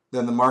floor,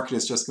 then the market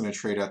is just going to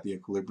trade at the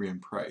equilibrium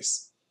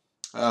price.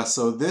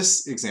 So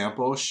this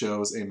example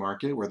shows a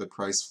market where the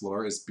price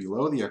floor is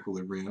below the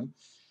equilibrium,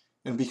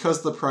 and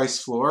because the price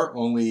floor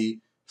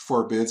only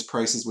forbids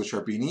prices which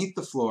are beneath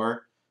the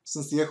floor,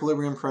 since the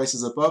equilibrium price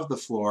is above the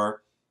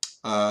floor,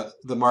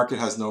 the market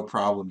has no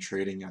problem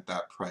trading at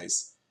that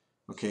price.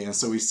 Okay, and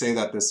so we say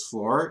that this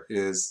floor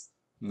is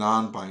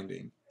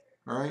non-binding.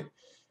 All right,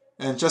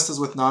 and just as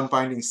with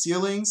non-binding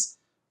ceilings,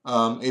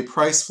 A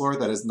price floor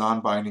that is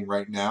non-binding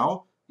right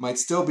now might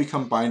still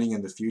become binding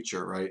in the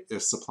future, right,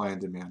 if supply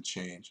and demand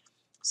change.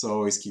 So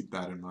always keep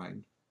that in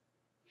mind.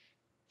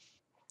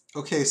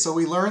 Okay, so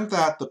we learned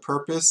that the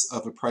purpose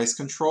of a price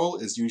control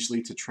is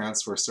usually to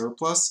transfer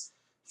surplus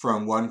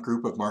from one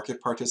group of market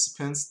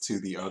participants to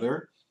the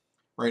other,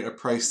 right? A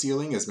price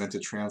ceiling is meant to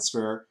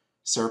transfer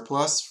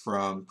surplus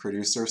from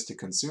producers to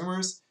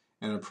consumers,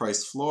 and a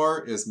price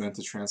floor is meant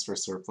to transfer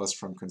surplus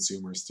from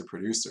consumers to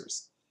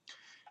producers.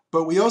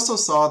 But we also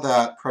saw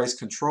that price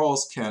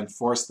controls can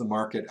force the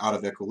market out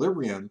of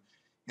equilibrium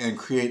and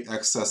create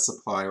excess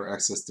supply or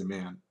excess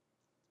demand.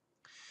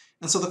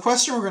 And so the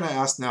question we're going to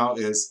ask now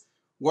is,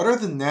 what are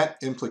the net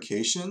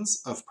implications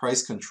of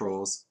price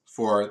controls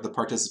for the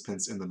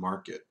participants in the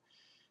market?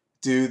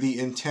 Do the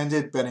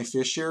intended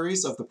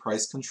beneficiaries of the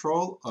price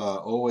control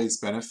always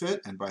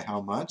benefit, and by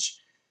how much?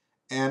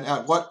 And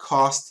at what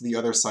cost to the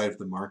other side of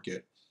the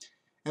market?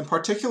 And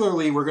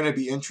particularly, we're going to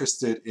be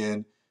interested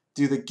in,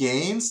 do the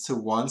gains to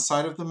one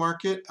side of the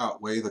market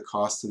outweigh the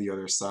cost to the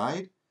other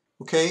side?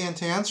 Okay, and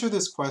to answer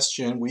this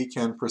question, we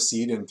can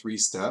proceed in 3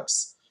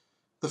 steps.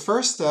 The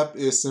first step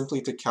is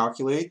simply to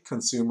calculate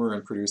consumer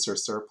and producer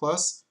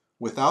surplus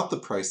without the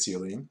price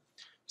ceiling.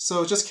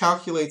 So just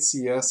calculate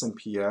CS and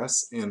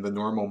PS in the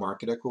normal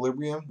market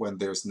equilibrium when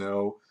there's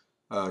no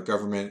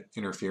government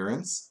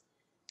interference.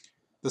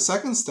 The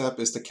second step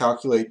is to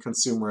calculate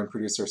consumer and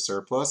producer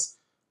surplus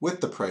with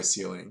the price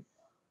ceiling.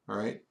 All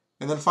right,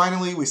 and then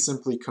finally we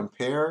simply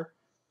compare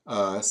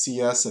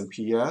CS and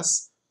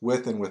PS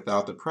with and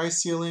without the price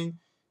ceiling,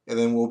 and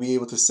then we'll be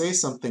able to say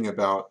something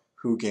about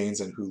who gains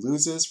and who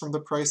loses from the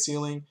price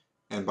ceiling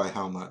and by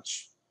how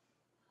much.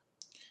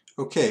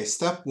 Okay,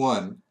 step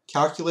 1,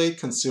 calculate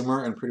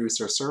consumer and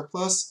producer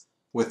surplus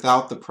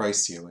without the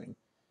price ceiling.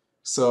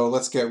 So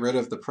let's get rid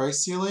of the price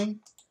ceiling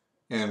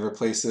and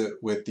replace it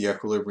with the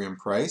equilibrium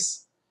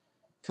price.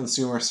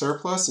 Consumer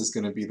surplus is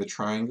going to be the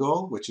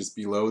triangle, which is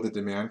below the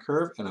demand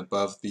curve and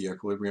above the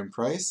equilibrium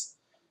price.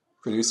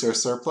 Producer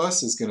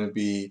surplus is going to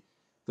be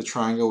the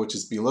triangle, which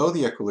is below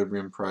the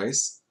equilibrium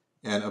price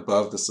and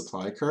above the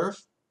supply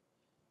curve.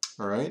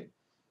 All right,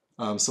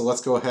 so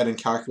let's go ahead and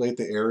calculate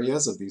the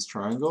areas of these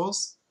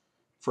triangles.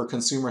 For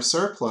consumer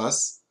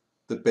surplus,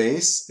 the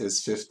base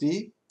is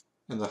 50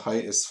 and the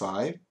height is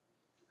 5.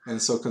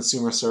 And so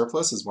consumer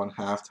surplus is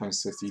 1/2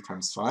 times 50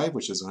 times 5,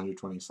 which is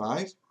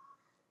 125.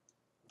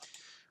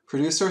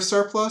 Producer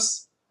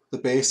surplus, the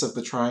base of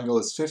the triangle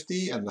is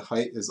 50 and the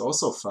height is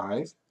also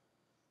 5.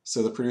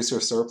 So the producer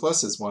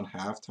surplus is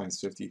 1/2 times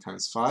 50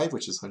 times 5,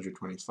 which is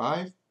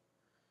 125.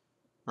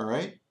 All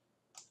right.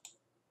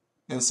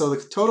 And so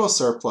the total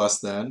surplus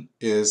then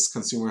is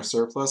consumer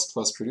surplus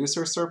plus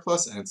producer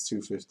surplus, and it's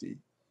 250.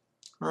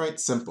 All right,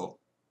 simple.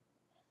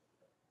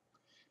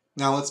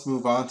 Now let's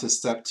move on to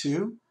step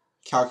 2,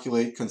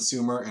 calculate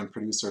consumer and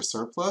producer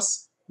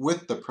surplus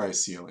with the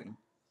price ceiling.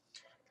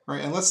 All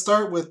right, and let's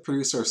start with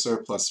producer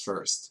surplus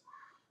first.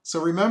 So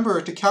remember,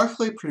 to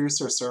calculate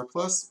producer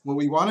surplus, what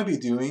we want to be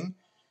doing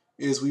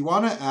is we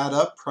want to add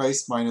up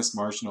price minus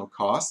marginal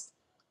cost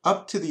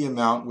up to the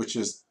amount which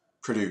is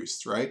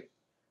produced, right?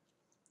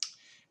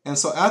 And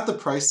so at the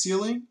price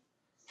ceiling,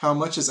 how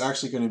much is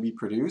actually going to be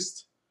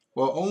produced?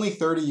 Well, only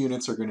 30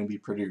 units are going to be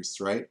produced,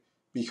 right?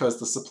 Because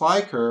the supply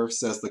curve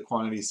says the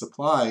quantity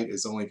supplied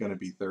is only going to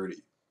be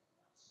 30.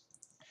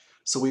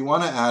 So we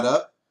want to add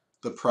up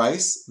the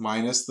price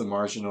minus the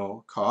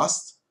marginal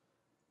cost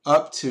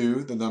up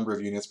to the number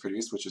of units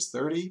produced, which is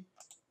 30.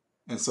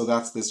 And so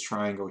that's this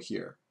triangle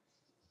here.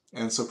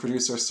 And so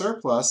producer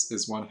surplus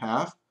is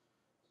 1/2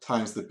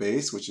 times the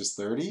base, which is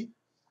 30,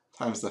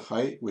 times the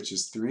height, which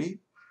is 3.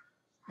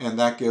 And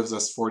that gives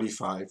us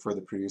 45 for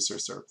the producer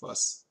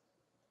surplus.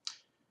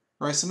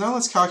 All right, so now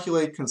let's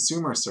calculate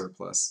consumer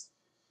surplus.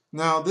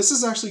 Now, this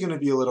is actually going to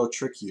be a little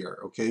trickier,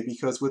 okay?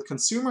 Because with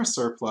consumer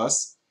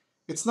surplus,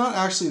 it's not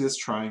actually this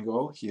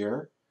triangle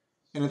here,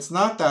 and it's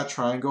not that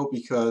triangle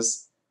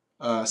because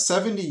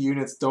 70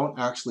 units don't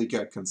actually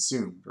get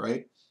consumed,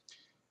 right?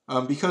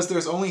 Because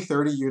there's only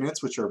 30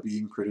 units which are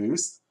being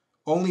produced,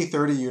 only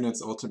 30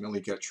 units ultimately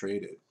get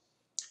traded.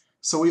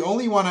 So we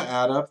only want to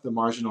add up the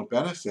marginal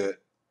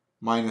benefit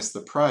minus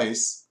the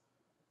price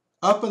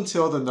up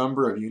until the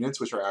number of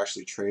units which are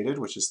actually traded,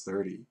 which is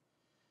 30.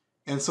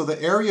 And so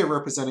the area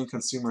representing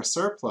consumer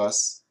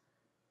surplus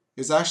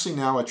is actually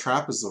now a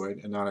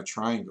trapezoid and not a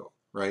triangle,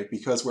 right?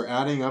 Because we're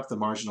adding up the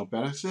marginal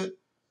benefit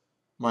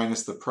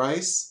minus the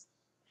price,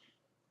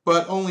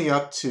 but only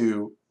up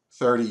to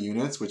 30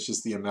 units, which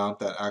is the amount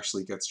that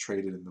actually gets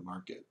traded in the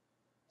market.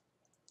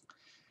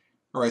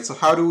 All right, so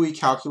how do we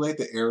calculate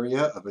the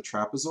area of a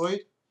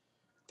trapezoid?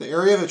 The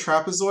area of a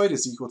trapezoid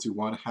is equal to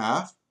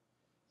 1/2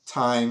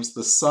 times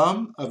the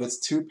sum of its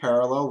 2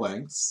 parallel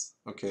lengths,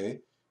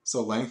 okay?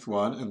 So length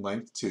 1 and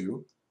length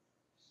 2,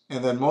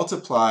 and then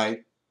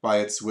multiplied by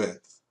its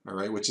width, all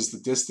right, which is the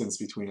distance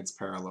between its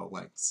parallel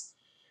lengths.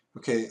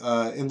 Okay,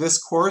 in this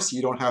course,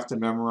 you don't have to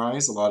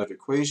memorize a lot of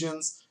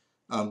equations,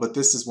 but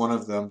this is one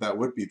of them that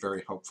would be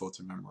very helpful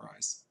to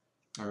memorize,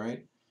 all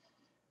right?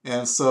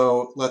 And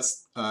so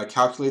let's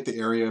calculate the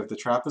area of the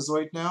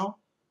trapezoid now.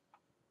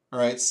 All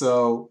right,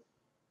 so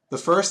the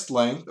first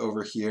length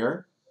over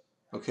here,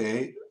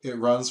 okay, it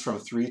runs from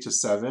 3 to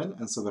 7,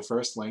 and so the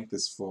first length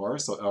is 4,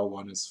 so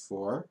L1 is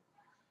 4.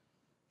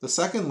 The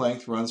second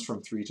length runs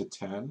from 3 to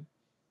 10,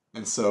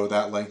 and so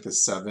that length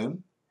is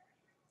 7.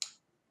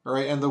 All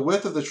right, and the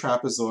width of the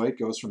trapezoid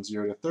goes from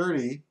 0 to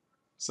 30,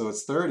 so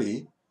it's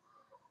 30.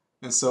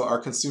 And so our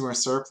consumer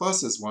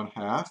surplus is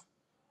 1/2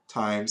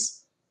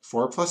 times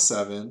 4 plus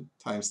 7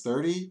 times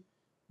 30,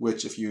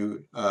 which if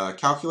you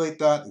calculate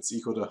that, it's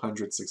equal to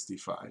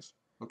 165.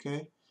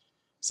 Okay,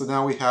 so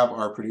now we have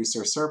our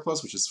producer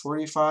surplus, which is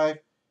 45,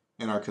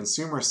 and our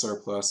consumer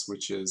surplus,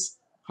 which is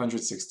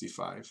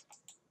 165.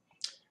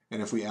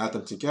 And if we add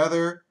them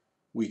together,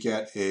 we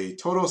get a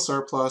total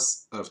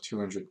surplus of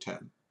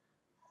 210.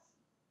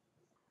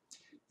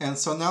 And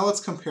so now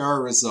let's compare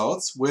our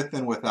results with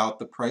and without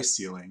the price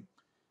ceiling.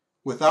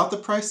 Without the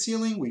price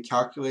ceiling, we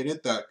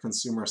calculated that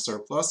consumer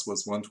surplus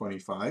was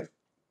 125,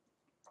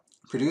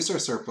 producer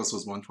surplus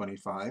was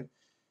 125,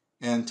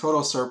 and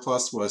total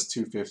surplus was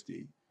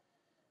 250.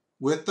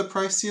 With the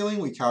price ceiling,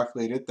 we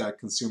calculated that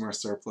consumer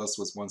surplus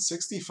was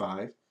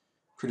 165,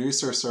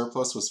 producer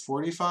surplus was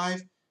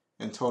 45,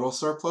 and total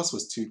surplus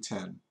was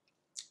 210.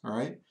 All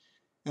right?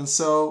 And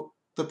so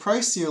the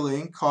price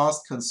ceiling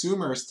caused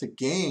consumers to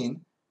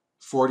gain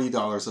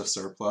 $40 of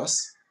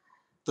surplus.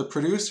 The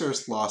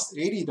producers lost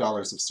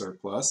 $80 of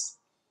surplus,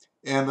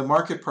 and the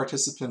market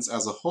participants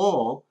as a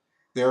whole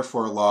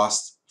therefore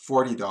lost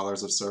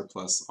 $40 of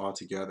surplus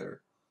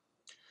altogether.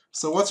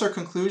 So what's our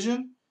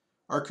conclusion?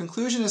 Our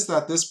conclusion is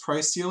that this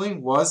price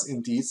ceiling was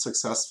indeed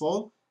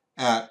successful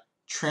at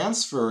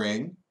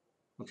transferring,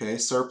 okay,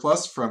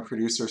 surplus from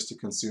producers to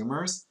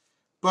consumers,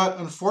 but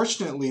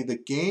unfortunately the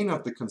gain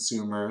of the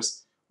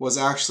consumers was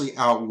actually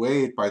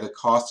outweighed by the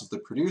cost of the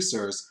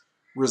producers,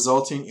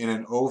 resulting in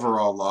an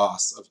overall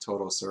loss of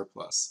total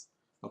surplus.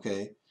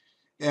 Okay,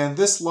 and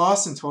this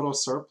loss in total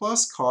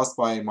surplus caused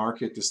by a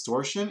market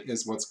distortion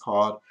is what's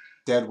called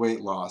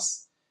deadweight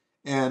loss.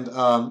 And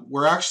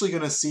we're actually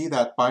going to see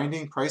that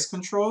binding price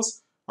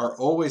controls are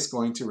always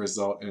going to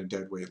result in a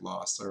deadweight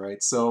loss. All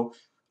right, so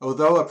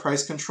although a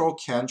price control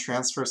can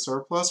transfer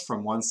surplus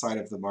from one side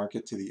of the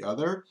market to the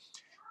other,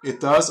 it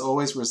does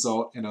always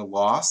result in a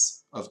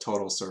loss of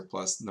total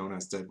surplus known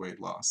as deadweight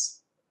loss.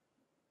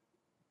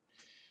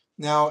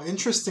 Now,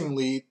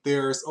 interestingly,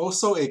 there's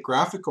also a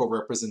graphical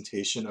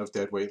representation of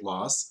deadweight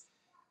loss,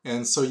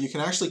 and so you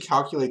can actually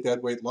calculate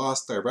deadweight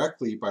loss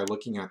directly by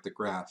looking at the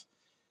graph.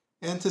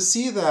 And to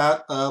see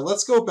that,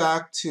 let's go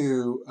back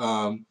to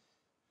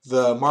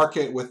the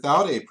market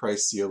without a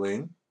price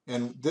ceiling,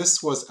 and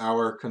this was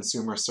our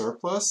consumer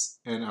surplus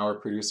and our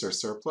producer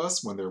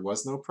surplus when there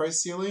was no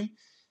price ceiling.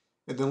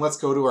 And then let's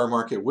go to our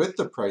market with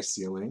the price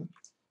ceiling.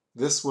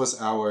 This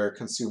was our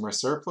consumer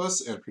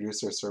surplus and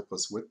producer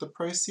surplus with the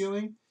price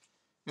ceiling.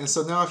 And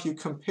so now if you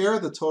compare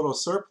the total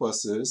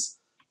surpluses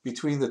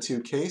between the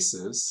two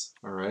cases,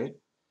 all right,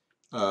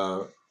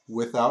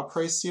 without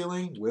price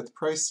ceiling, with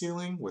price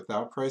ceiling,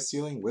 without price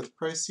ceiling, with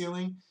price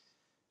ceiling,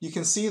 you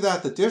can see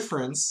that the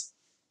difference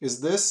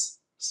is this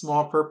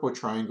small purple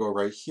triangle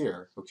right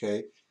here,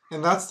 okay?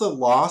 And that's the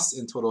loss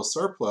in total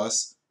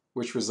surplus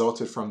which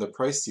resulted from the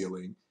price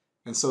ceiling.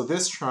 And so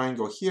this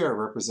triangle here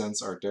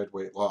represents our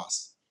deadweight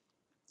loss.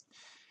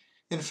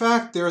 In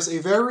fact, there's a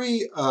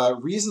very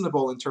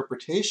reasonable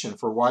interpretation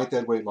for why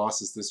deadweight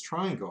loss is this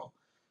triangle.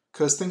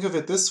 Because think of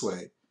it this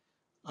way.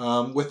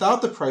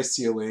 Without the price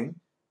ceiling,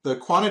 the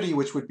quantity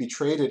which would be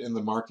traded in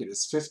the market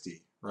is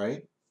 50,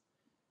 right?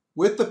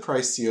 With the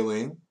price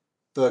ceiling,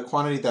 the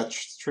quantity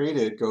that's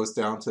traded goes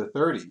down to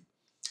 30.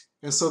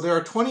 And so there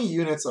are 20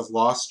 units of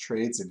lost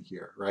trades in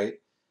here,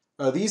 right?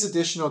 These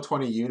additional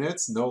 20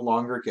 units no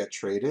longer get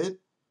traded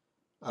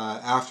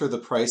after the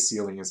price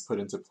ceiling is put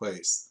into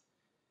place.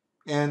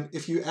 And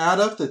if you add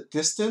up the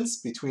distance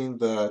between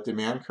the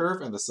demand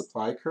curve and the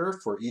supply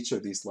curve for each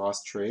of these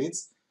lost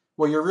trades,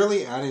 what you're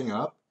really adding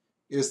up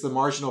is the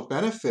marginal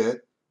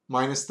benefit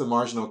minus the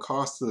marginal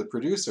cost to the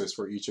producers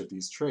for each of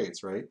these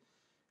trades, right?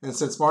 And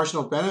since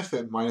marginal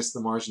benefit minus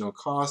the marginal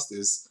cost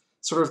is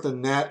sort of the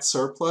net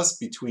surplus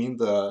between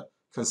the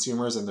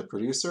consumers and the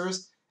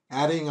producers,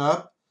 adding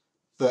up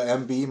the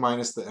MB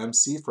minus the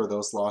MC for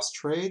those lost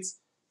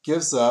trades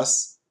gives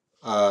us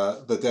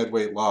the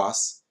deadweight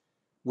loss,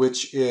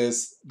 which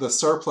is the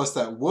surplus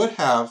that would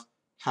have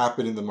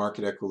happened in the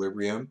market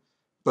equilibrium,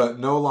 but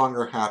no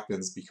longer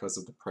happens because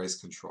of the price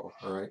control,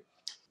 all right?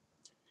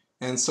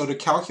 And so to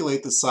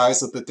calculate the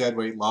size of the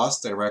deadweight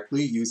loss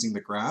directly using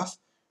the graph,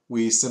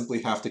 we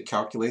simply have to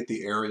calculate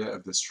the area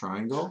of this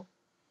triangle.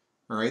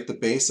 All right, the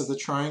base of the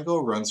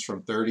triangle runs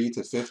from 30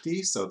 to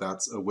 50, so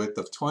that's a width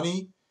of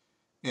 20.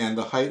 And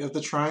the height of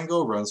the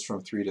triangle runs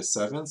from 3 to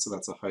 7, so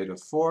that's a height of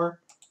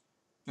 4.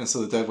 And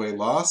so the deadweight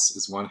loss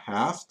is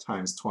 1/2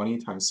 times 20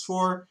 times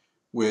 4,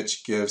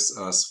 which gives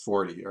us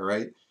 40, all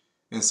right?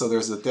 And so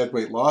there's a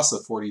deadweight loss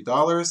of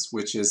 $40,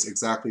 which is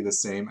exactly the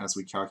same as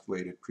we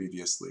calculated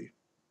previously.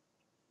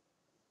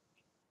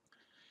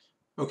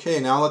 Okay,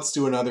 now let's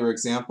do another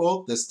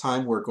example. This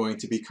time we're going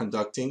to be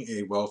conducting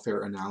a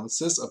welfare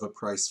analysis of a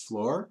price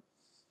floor.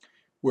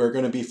 we're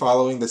going to be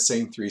following the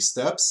same three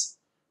steps.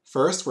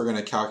 First, we're going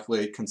to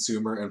calculate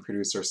consumer and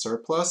producer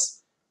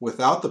surplus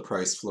without the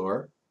price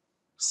floor.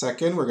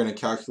 Second, we're going to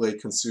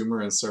calculate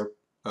consumer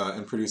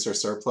and producer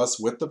surplus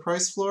with the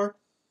price floor.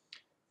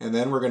 And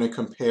then we're going to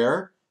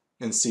compare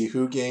and see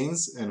who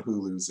gains and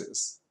who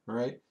loses. All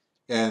right?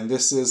 And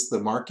this is the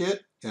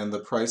market and the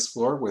price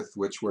floor with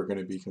which we're going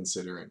to be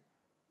considering.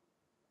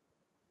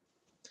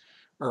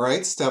 All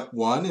right, step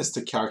one is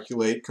to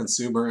calculate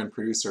consumer and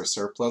producer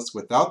surplus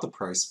without the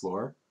price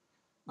floor.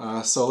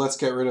 So let's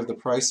get rid of the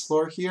price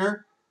floor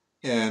here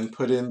and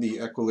put in the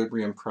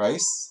equilibrium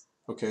price,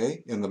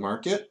 okay, in the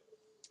market.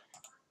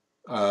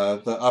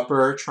 The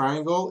upper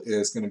triangle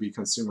is going to be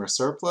consumer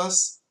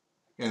surplus,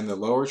 and the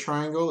lower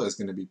triangle is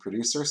going to be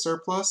producer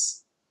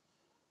surplus.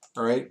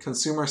 All right,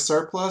 consumer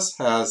surplus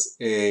has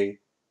a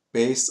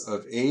base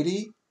of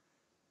 80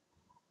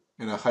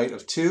 and a height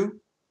of 2.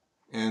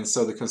 And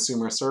so the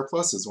consumer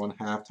surplus is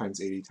 1/2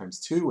 times 80 times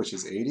 2, which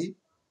is 80.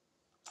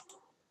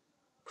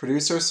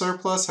 Producer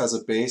surplus has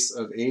a base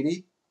of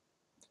 80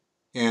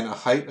 and a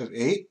height of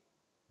 8.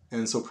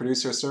 And so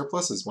producer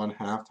surplus is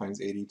 1/2 times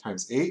 80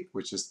 times 8,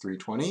 which is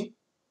 320.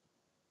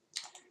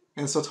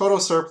 And so total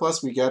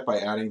surplus we get by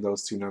adding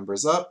those two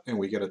numbers up, and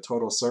we get a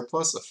total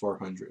surplus of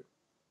 400.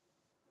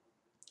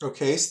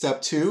 Okay,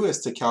 step two is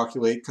to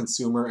calculate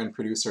consumer and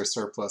producer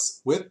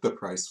surplus with the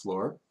price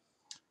floor.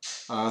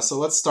 So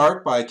let's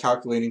start by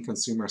calculating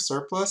consumer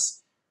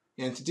surplus.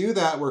 And to do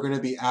that, we're going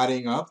to be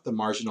adding up the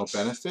marginal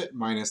benefit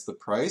minus the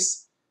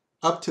price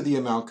up to the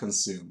amount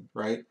consumed,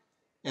 right?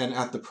 And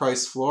at the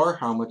price floor,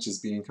 how much is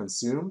being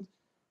consumed?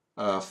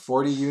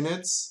 40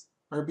 units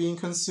are being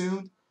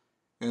consumed.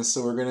 And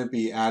so we're going to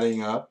be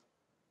adding up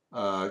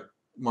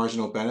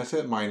marginal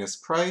benefit minus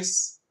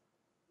price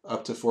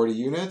up to 40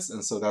 units.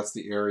 And so that's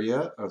the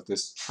area of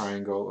this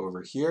triangle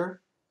over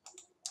here.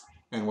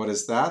 And what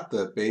is that?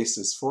 The base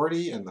is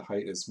 40 and the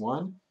height is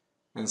 1.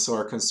 And so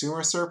our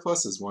consumer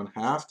surplus is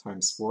 1/2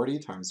 times 40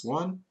 times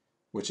 1,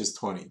 which is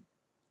 20.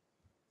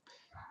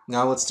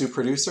 Now let's do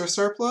producer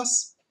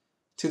surplus.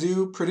 To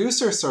do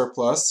producer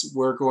surplus,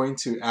 we're going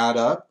to add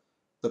up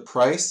the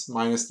price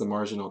minus the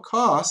marginal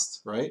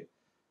cost, right?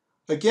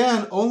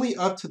 Again, only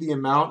up to the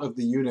amount of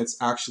the units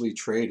actually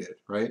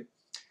traded, right?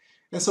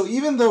 And so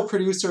even though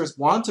producers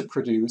want to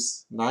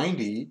produce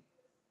 90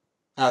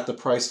 at the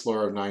price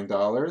floor of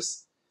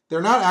 $9,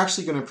 they're not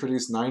actually going to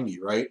produce 90,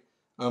 right?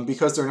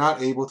 Because they're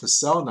not able to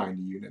sell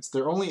 90 units.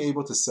 They're only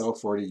able to sell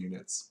 40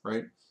 units,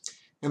 right?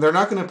 And they're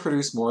not going to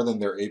produce more than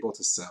they're able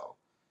to sell.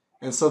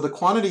 And so the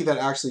quantity that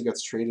actually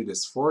gets traded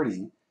is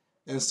 40.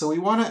 And so we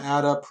want to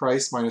add up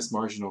price minus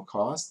marginal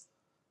cost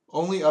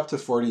only up to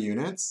 40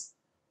 units.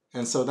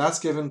 And so that's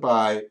given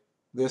by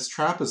this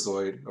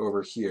trapezoid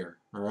over here,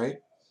 all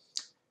right?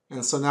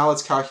 And so now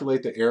let's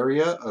calculate the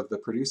area of the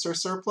producer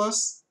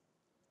surplus.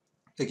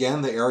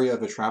 Again, the area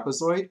of the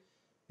trapezoid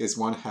is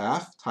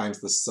 1/2 times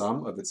the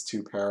sum of its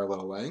two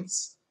parallel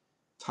lengths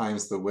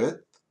times the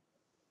width,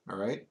 all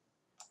right?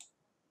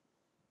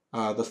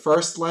 The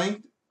first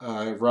length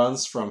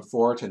runs from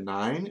 4 to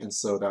 9, and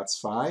so that's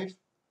 5.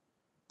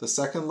 The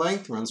second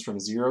length runs from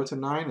 0 to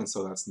 9, and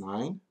so that's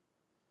 9.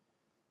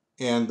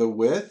 And the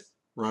width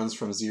runs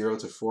from 0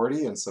 to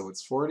 40, and so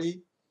it's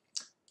 40.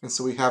 And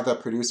so we have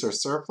that producer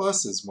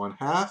surplus is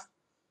 1/2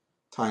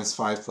 times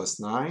 5 plus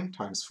 9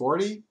 times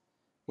 40,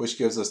 which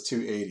gives us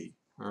 280,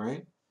 all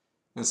right?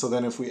 And so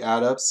then if we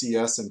add up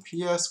CS and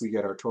PS, we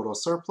get our total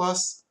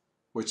surplus,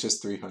 which is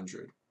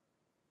 300.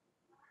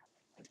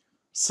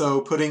 So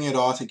putting it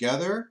all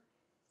together,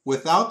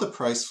 without the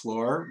price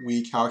floor,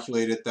 we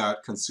calculated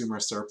that consumer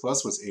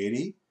surplus was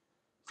 80,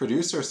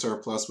 producer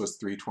surplus was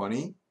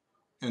 320,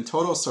 and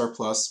total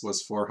surplus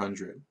was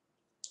 400.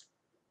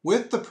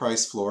 With the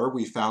price floor,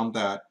 we found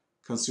that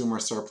consumer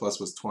surplus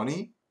was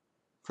 20,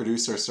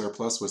 producer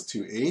surplus was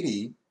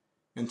 280,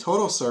 and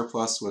total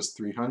surplus was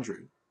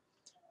 300.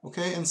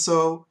 Okay, and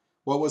so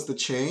what was the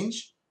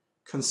change?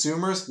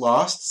 Consumers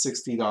lost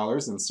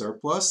 $60 in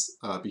surplus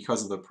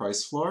because of the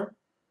price floor.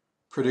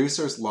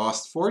 Producers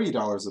lost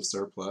 $40 of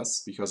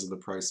surplus because of the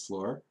price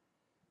floor.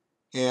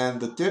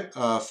 And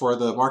for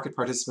the market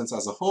participants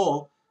as a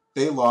whole,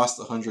 they lost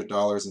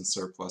 $100 in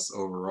surplus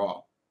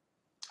overall.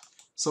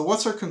 So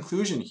what's our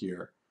conclusion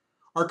here?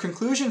 Our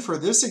conclusion for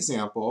this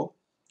example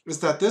is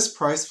that this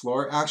price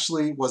floor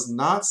actually was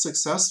not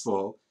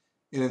successful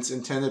in its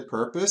intended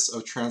purpose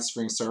of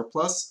transferring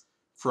surplus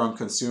from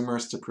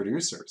consumers to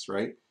producers,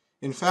 right?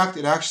 In fact,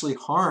 it actually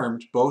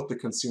harmed both the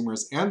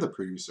consumers and the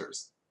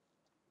producers.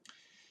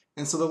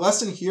 And so the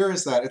lesson here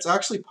is that it's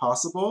actually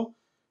possible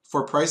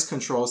for price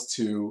controls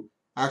to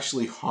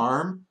actually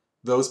harm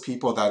those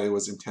people that it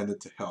was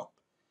intended to help.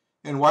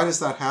 And why does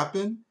that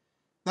happen?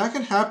 That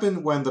can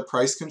happen when the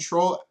price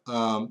control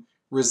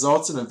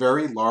results in a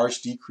very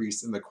large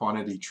decrease in the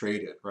quantity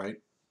traded,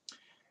 right?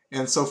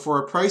 And so for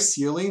a price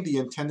ceiling, the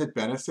intended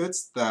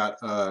benefits that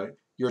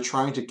you're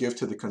trying to give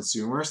to the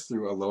consumers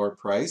through a lower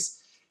price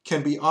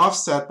can be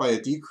offset by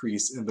a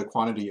decrease in the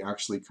quantity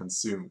actually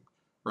consumed,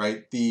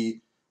 right?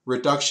 The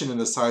reduction in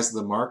the size of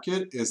the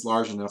market is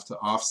large enough to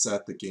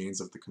offset the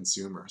gains of the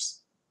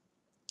consumers.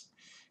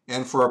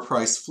 And for a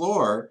price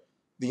floor,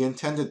 the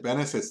intended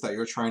benefits that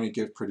you're trying to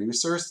give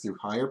producers through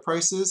higher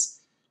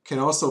prices can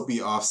also be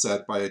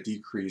offset by a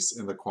decrease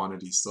in the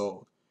quantity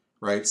sold,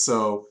 right?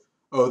 So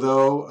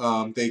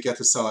although they get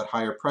to sell at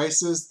higher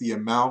prices, the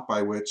amount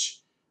by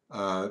which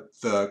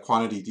the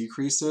quantity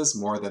decreases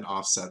more than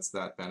offsets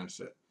that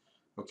benefit,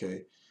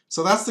 okay?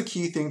 So that's the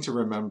key thing to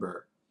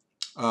remember.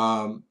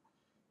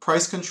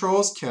 Price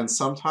controls can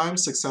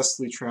sometimes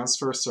successfully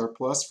transfer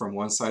surplus from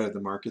one side of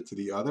the market to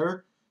the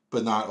other,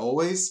 but not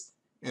always,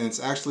 and it's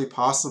actually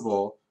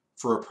possible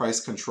for a price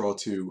control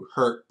to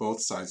hurt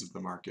both sides of the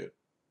market.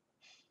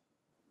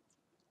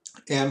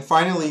 And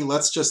finally,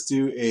 let's just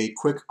do a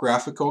quick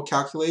graphical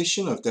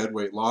calculation of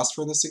deadweight loss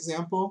for this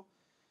example.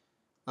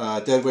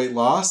 Deadweight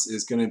loss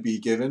is going to be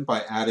given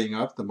by adding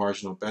up the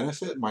marginal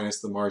benefit minus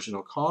the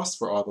marginal cost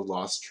for all the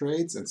lost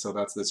trades, and so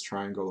that's this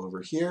triangle over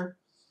here.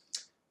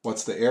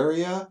 What's the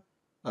area?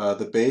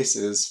 The base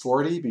is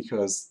 40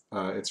 because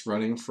it's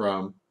running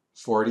from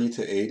 40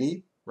 to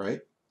 80, right?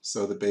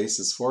 So the base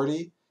is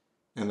 40,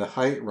 and the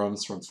height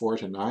runs from 4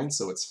 to 9,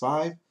 so it's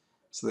 5.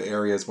 So the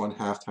area is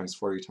 1/2 times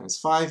 40 times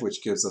 5,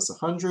 which gives us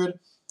 100,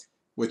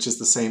 which is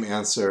the same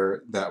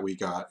answer that we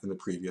got in the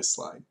previous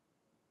slide.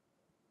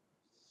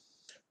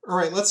 All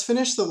right, let's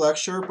finish the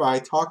lecture by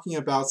talking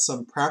about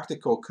some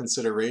practical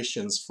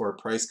considerations for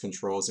price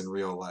controls in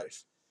real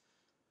life.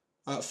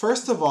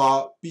 First of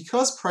all,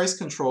 because price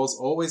controls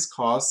always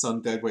cause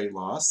some deadweight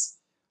loss,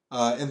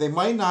 and they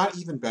might not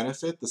even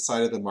benefit the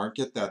side of the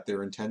market that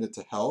they're intended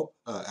to help,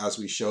 as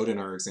we showed in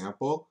our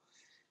example,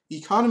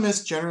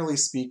 economists, generally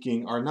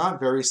speaking, are not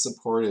very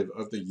supportive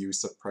of the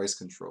use of price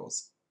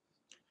controls.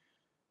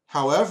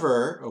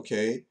 However,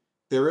 okay,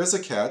 there is a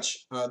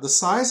catch. The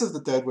size of the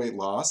deadweight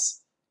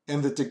loss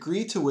and the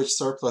degree to which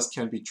surplus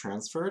can be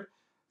transferred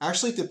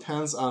actually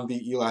depends on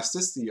the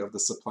elasticity of the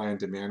supply and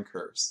demand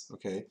curves,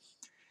 okay?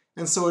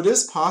 And so it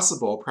is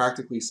possible,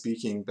 practically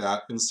speaking,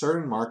 that in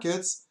certain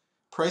markets,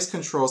 price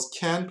controls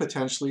can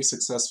potentially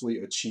successfully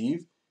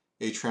achieve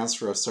a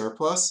transfer of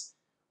surplus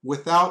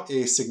without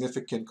a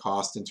significant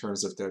cost in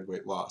terms of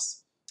deadweight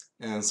loss.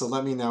 And so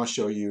let me now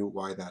show you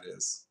why that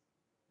is.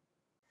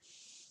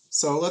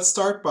 So let's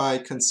start by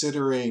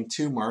considering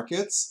two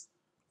markets,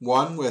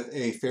 one with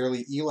a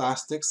fairly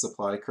elastic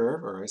supply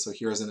curve, all right, so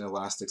here's an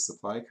elastic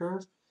supply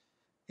curve,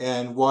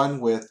 and one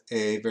with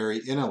a very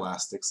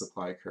inelastic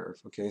supply curve.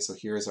 Okay, so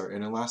here's our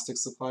inelastic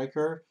supply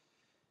curve.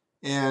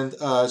 And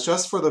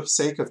just for the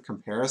sake of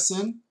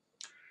comparison,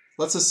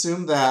 let's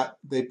assume that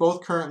they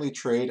both currently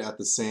trade at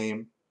the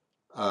same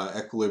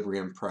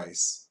equilibrium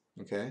price.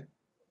 Okay.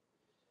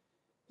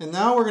 And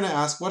now we're going to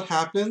ask what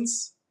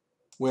happens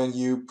when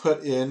you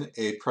put in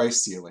a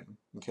price ceiling.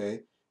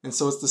 Okay. And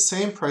so it's the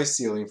same price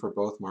ceiling for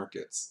both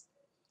markets.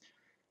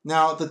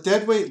 Now the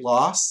deadweight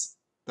loss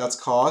that's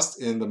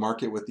caused in the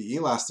market with the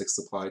elastic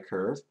supply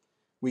curve,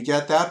 we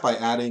get that by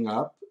adding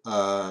up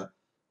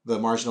the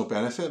marginal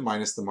benefit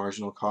minus the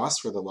marginal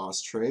cost for the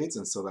lost trades,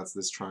 and so that's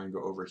this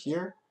triangle over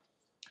here.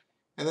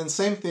 And then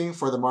same thing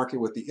for the market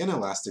with the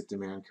inelastic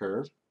demand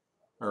curve,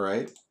 all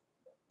right?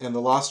 And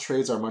the lost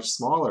trades are much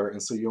smaller,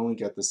 and so you only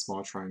get this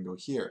small triangle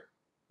here,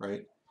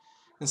 right?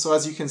 And so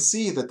as you can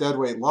see, the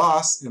deadweight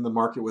loss in the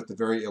market with the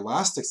very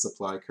elastic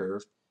supply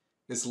curve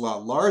is a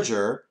lot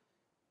larger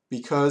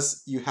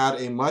because you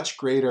had a much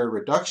greater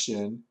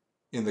reduction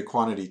in the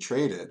quantity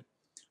traded.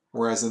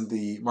 Whereas in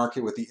the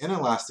market with the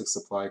inelastic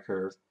supply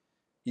curve,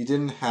 you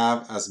didn't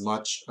have as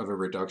much of a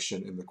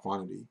reduction in the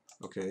quantity,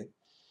 okay?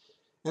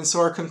 And so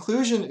our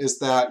conclusion is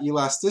that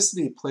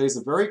elasticity plays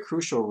a very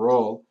crucial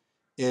role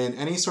in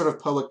any sort of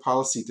public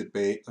policy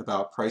debate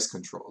about price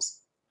controls.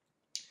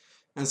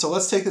 And so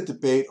let's take the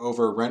debate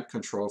over rent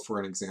control for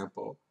an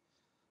example.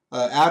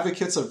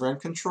 Advocates of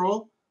rent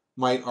control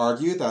might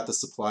argue that the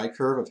supply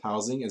curve of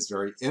housing is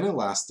very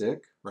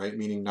inelastic, right,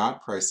 meaning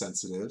not price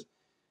sensitive.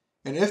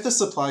 And if the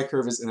supply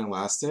curve is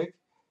inelastic,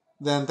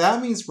 then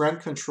that means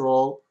rent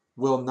control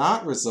will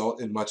not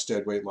result in much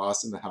deadweight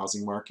loss in the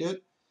housing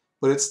market,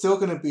 but it's still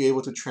going to be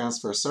able to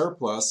transfer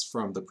surplus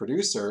from the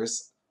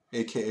producers,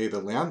 aka the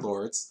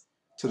landlords,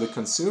 to the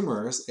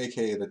consumers,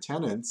 aka the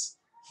tenants,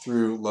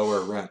 through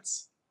lower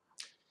rents.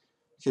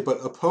 Okay,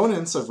 but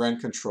opponents of rent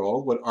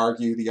control would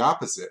argue the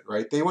opposite,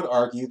 right? They would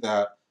argue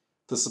that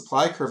the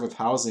supply curve of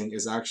housing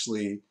is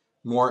actually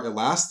more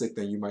elastic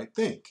than you might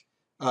think,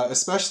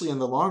 especially in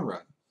the long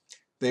run.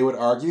 They would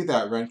argue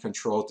that rent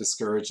control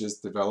discourages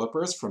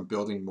developers from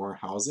building more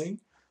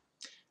housing,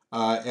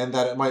 and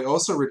that it might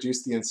also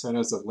reduce the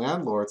incentives of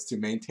landlords to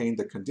maintain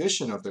the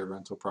condition of their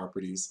rental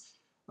properties,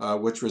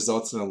 which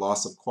results in a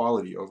loss of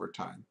quality over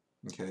time.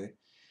 Okay,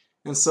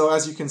 and so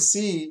as you can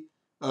see,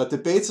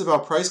 debates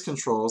about price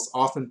controls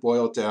often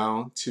boil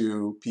down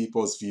to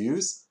people's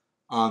views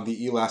on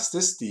the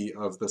elasticity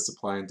of the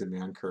supply and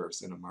demand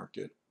curves in a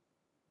market.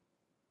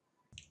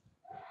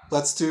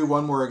 Let's do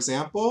one more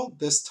example.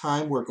 This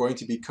time we're going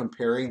to be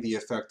comparing the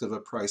effect of a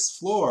price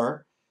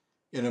floor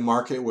in a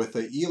market with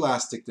an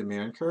elastic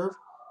demand curve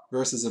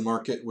versus a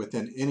market with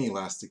an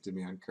inelastic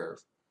demand curve.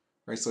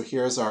 Right, so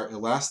here's our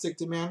elastic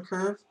demand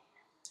curve,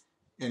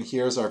 and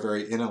here's our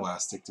very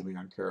inelastic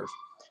demand curve.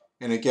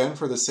 And again,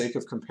 for the sake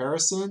of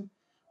comparison,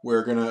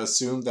 we're going to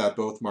assume that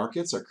both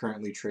markets are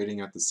currently trading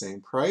at the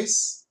same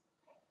price.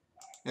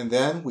 And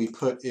then we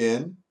put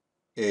in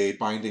a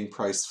binding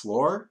price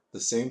floor, the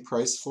same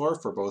price floor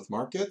for both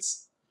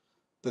markets.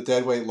 The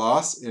deadweight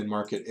loss in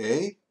market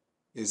A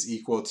is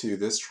equal to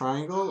this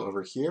triangle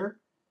over here,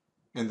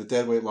 and the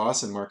deadweight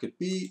loss in market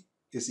B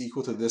is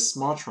equal to this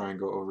small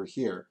triangle over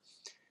here.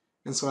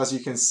 And so as you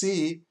can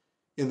see,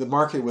 in the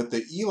market with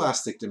the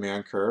elastic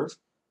demand curve,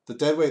 the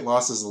deadweight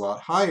loss is a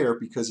lot higher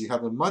because you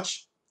have a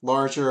much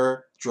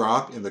larger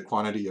drop in the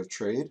quantity of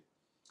trade,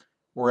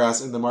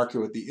 whereas in the market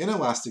with the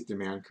inelastic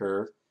demand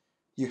curve,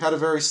 you had a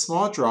very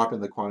small drop in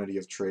the quantity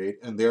of trade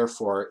and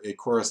therefore a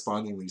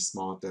correspondingly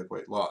small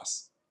deadweight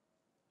loss.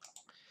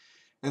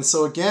 And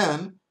so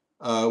again,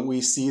 we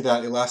see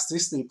that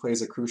elasticity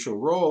plays a crucial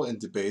role in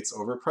debates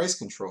over price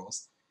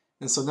controls.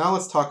 And so now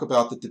let's talk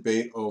about the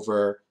debate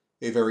over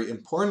a very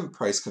important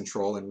price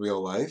control in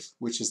real life,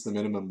 which is the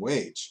minimum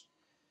wage.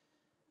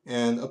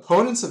 And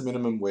opponents of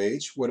minimum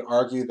wage would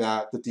argue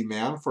that the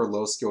demand for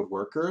low-skilled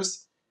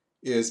workers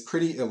is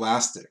pretty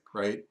elastic,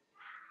 right?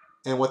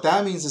 And what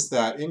that means is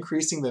that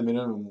increasing the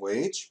minimum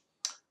wage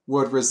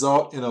would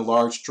result in a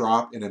large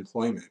drop in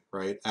employment,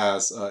 right?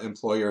 As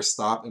employers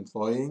stop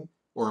employing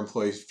or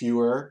employ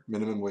fewer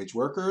minimum wage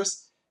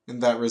workers,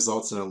 and that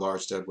results in a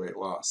large deadweight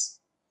loss.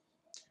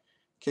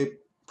 Okay,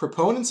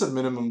 proponents of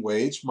minimum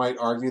wage might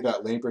argue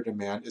that labor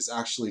demand is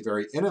actually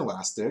very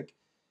inelastic,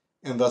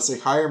 and thus a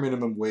higher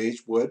minimum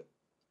wage would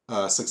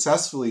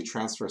successfully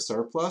transfer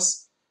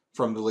surplus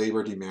from the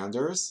labor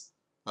demanders,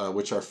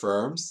 which are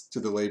firms,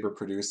 to the labor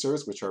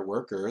producers, which are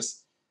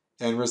workers,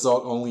 and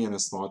result only in a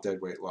small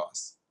deadweight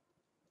loss.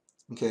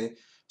 Okay,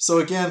 so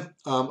again,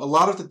 a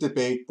lot of the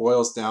debate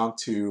boils down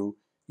to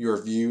your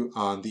view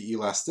on the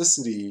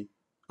elasticity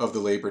of the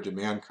labor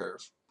demand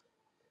curve.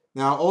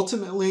 Now,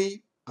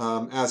 ultimately,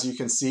 as you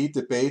can see,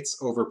 debates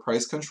over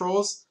price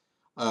controls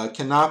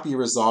cannot be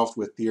resolved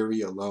with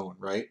theory alone,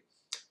 right?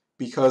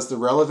 Because the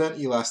relevant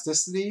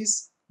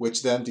elasticities,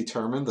 which then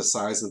determine the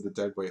size of the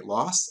deadweight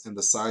loss and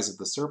the size of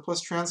the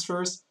surplus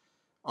transfers,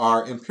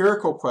 are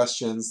empirical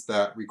questions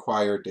that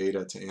require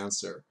data to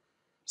answer.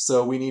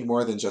 So we need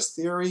more than just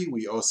theory,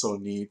 we also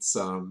need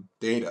some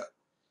data.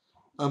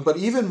 But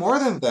even more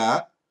than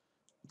that,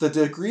 the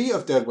degree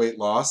of deadweight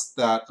loss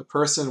that a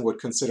person would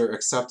consider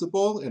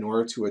acceptable in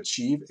order to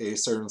achieve a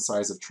certain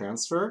size of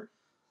transfer,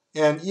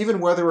 and even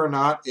whether or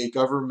not a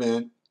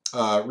government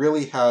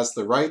really has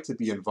the right to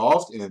be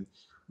involved in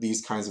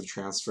these kinds of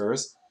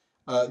transfers,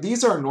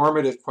 these are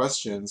normative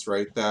questions,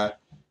 right, that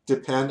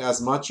depend as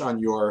much on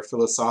your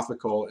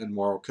philosophical and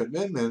moral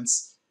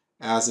commitments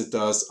as it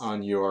does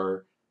on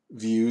your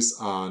views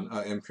on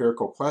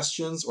empirical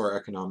questions or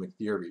economic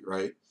theory,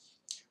 right?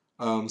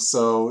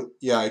 So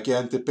yeah,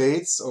 again,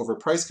 debates over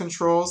price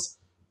controls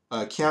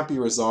can't be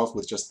resolved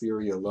with just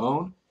theory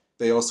alone.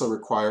 They also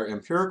require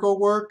empirical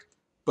work,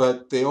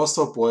 but they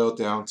also boil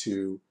down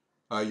to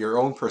your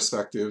own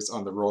perspectives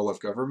on the role of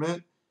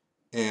government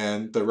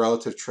and the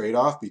relative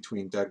trade-off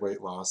between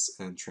deadweight loss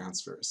and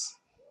transfers.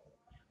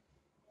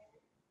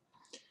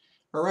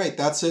 All right,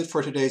 that's it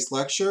for today's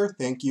lecture.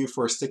 Thank you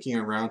for sticking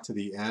around to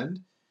the end.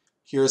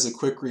 Here's a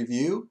quick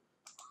review.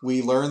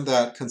 We learned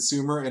that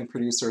consumer and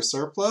producer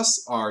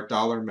surplus are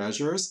dollar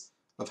measures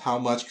of how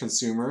much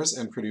consumers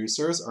and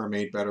producers are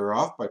made better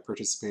off by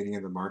participating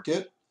in the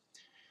market.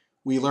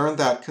 We learned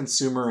that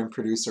consumer and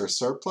producer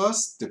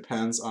surplus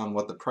depends on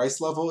what the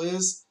price level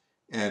is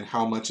and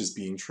how much is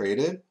being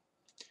traded.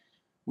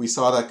 We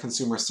saw that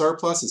consumer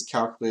surplus is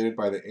calculated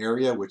by the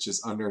area which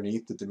is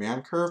underneath the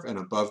demand curve and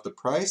above the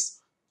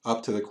price,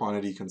 up to the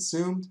quantity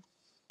consumed.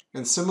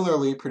 And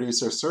similarly,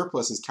 producer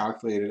surplus is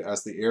calculated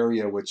as the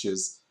area which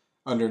is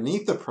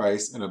underneath the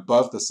price and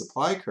above the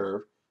supply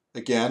curve,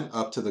 again,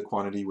 up to the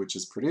quantity which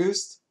is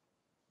produced.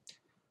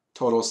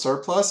 Total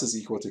surplus is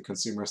equal to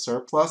consumer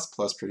surplus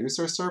plus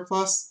producer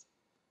surplus.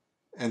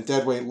 And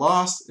deadweight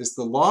loss is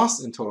the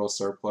loss in total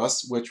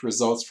surplus, which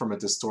results from a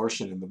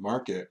distortion in the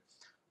market,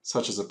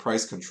 such as a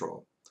price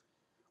control.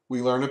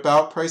 We learn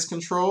about price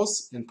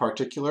controls, in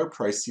particular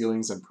price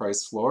ceilings and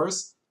price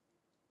floors,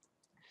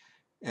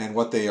 and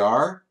what they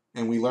are,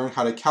 and we learn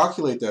how to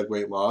calculate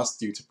deadweight loss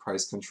due to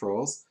price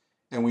controls,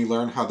 and we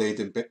learn how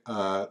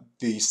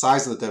the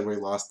size of the deadweight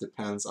loss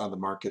depends on the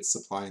market's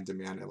supply and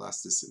demand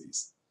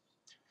elasticities.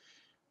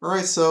 All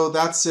right, so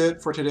that's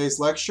it for today's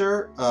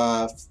lecture.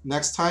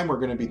 Next time we're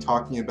going to be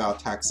talking about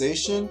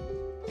taxation,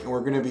 and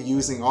we're going to be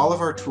using all of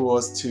our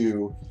tools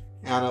to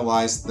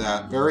analyze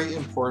that very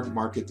important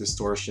market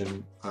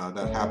distortion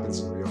that happens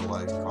in real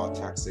life called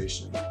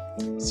taxation.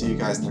 See you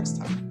guys next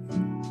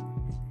time.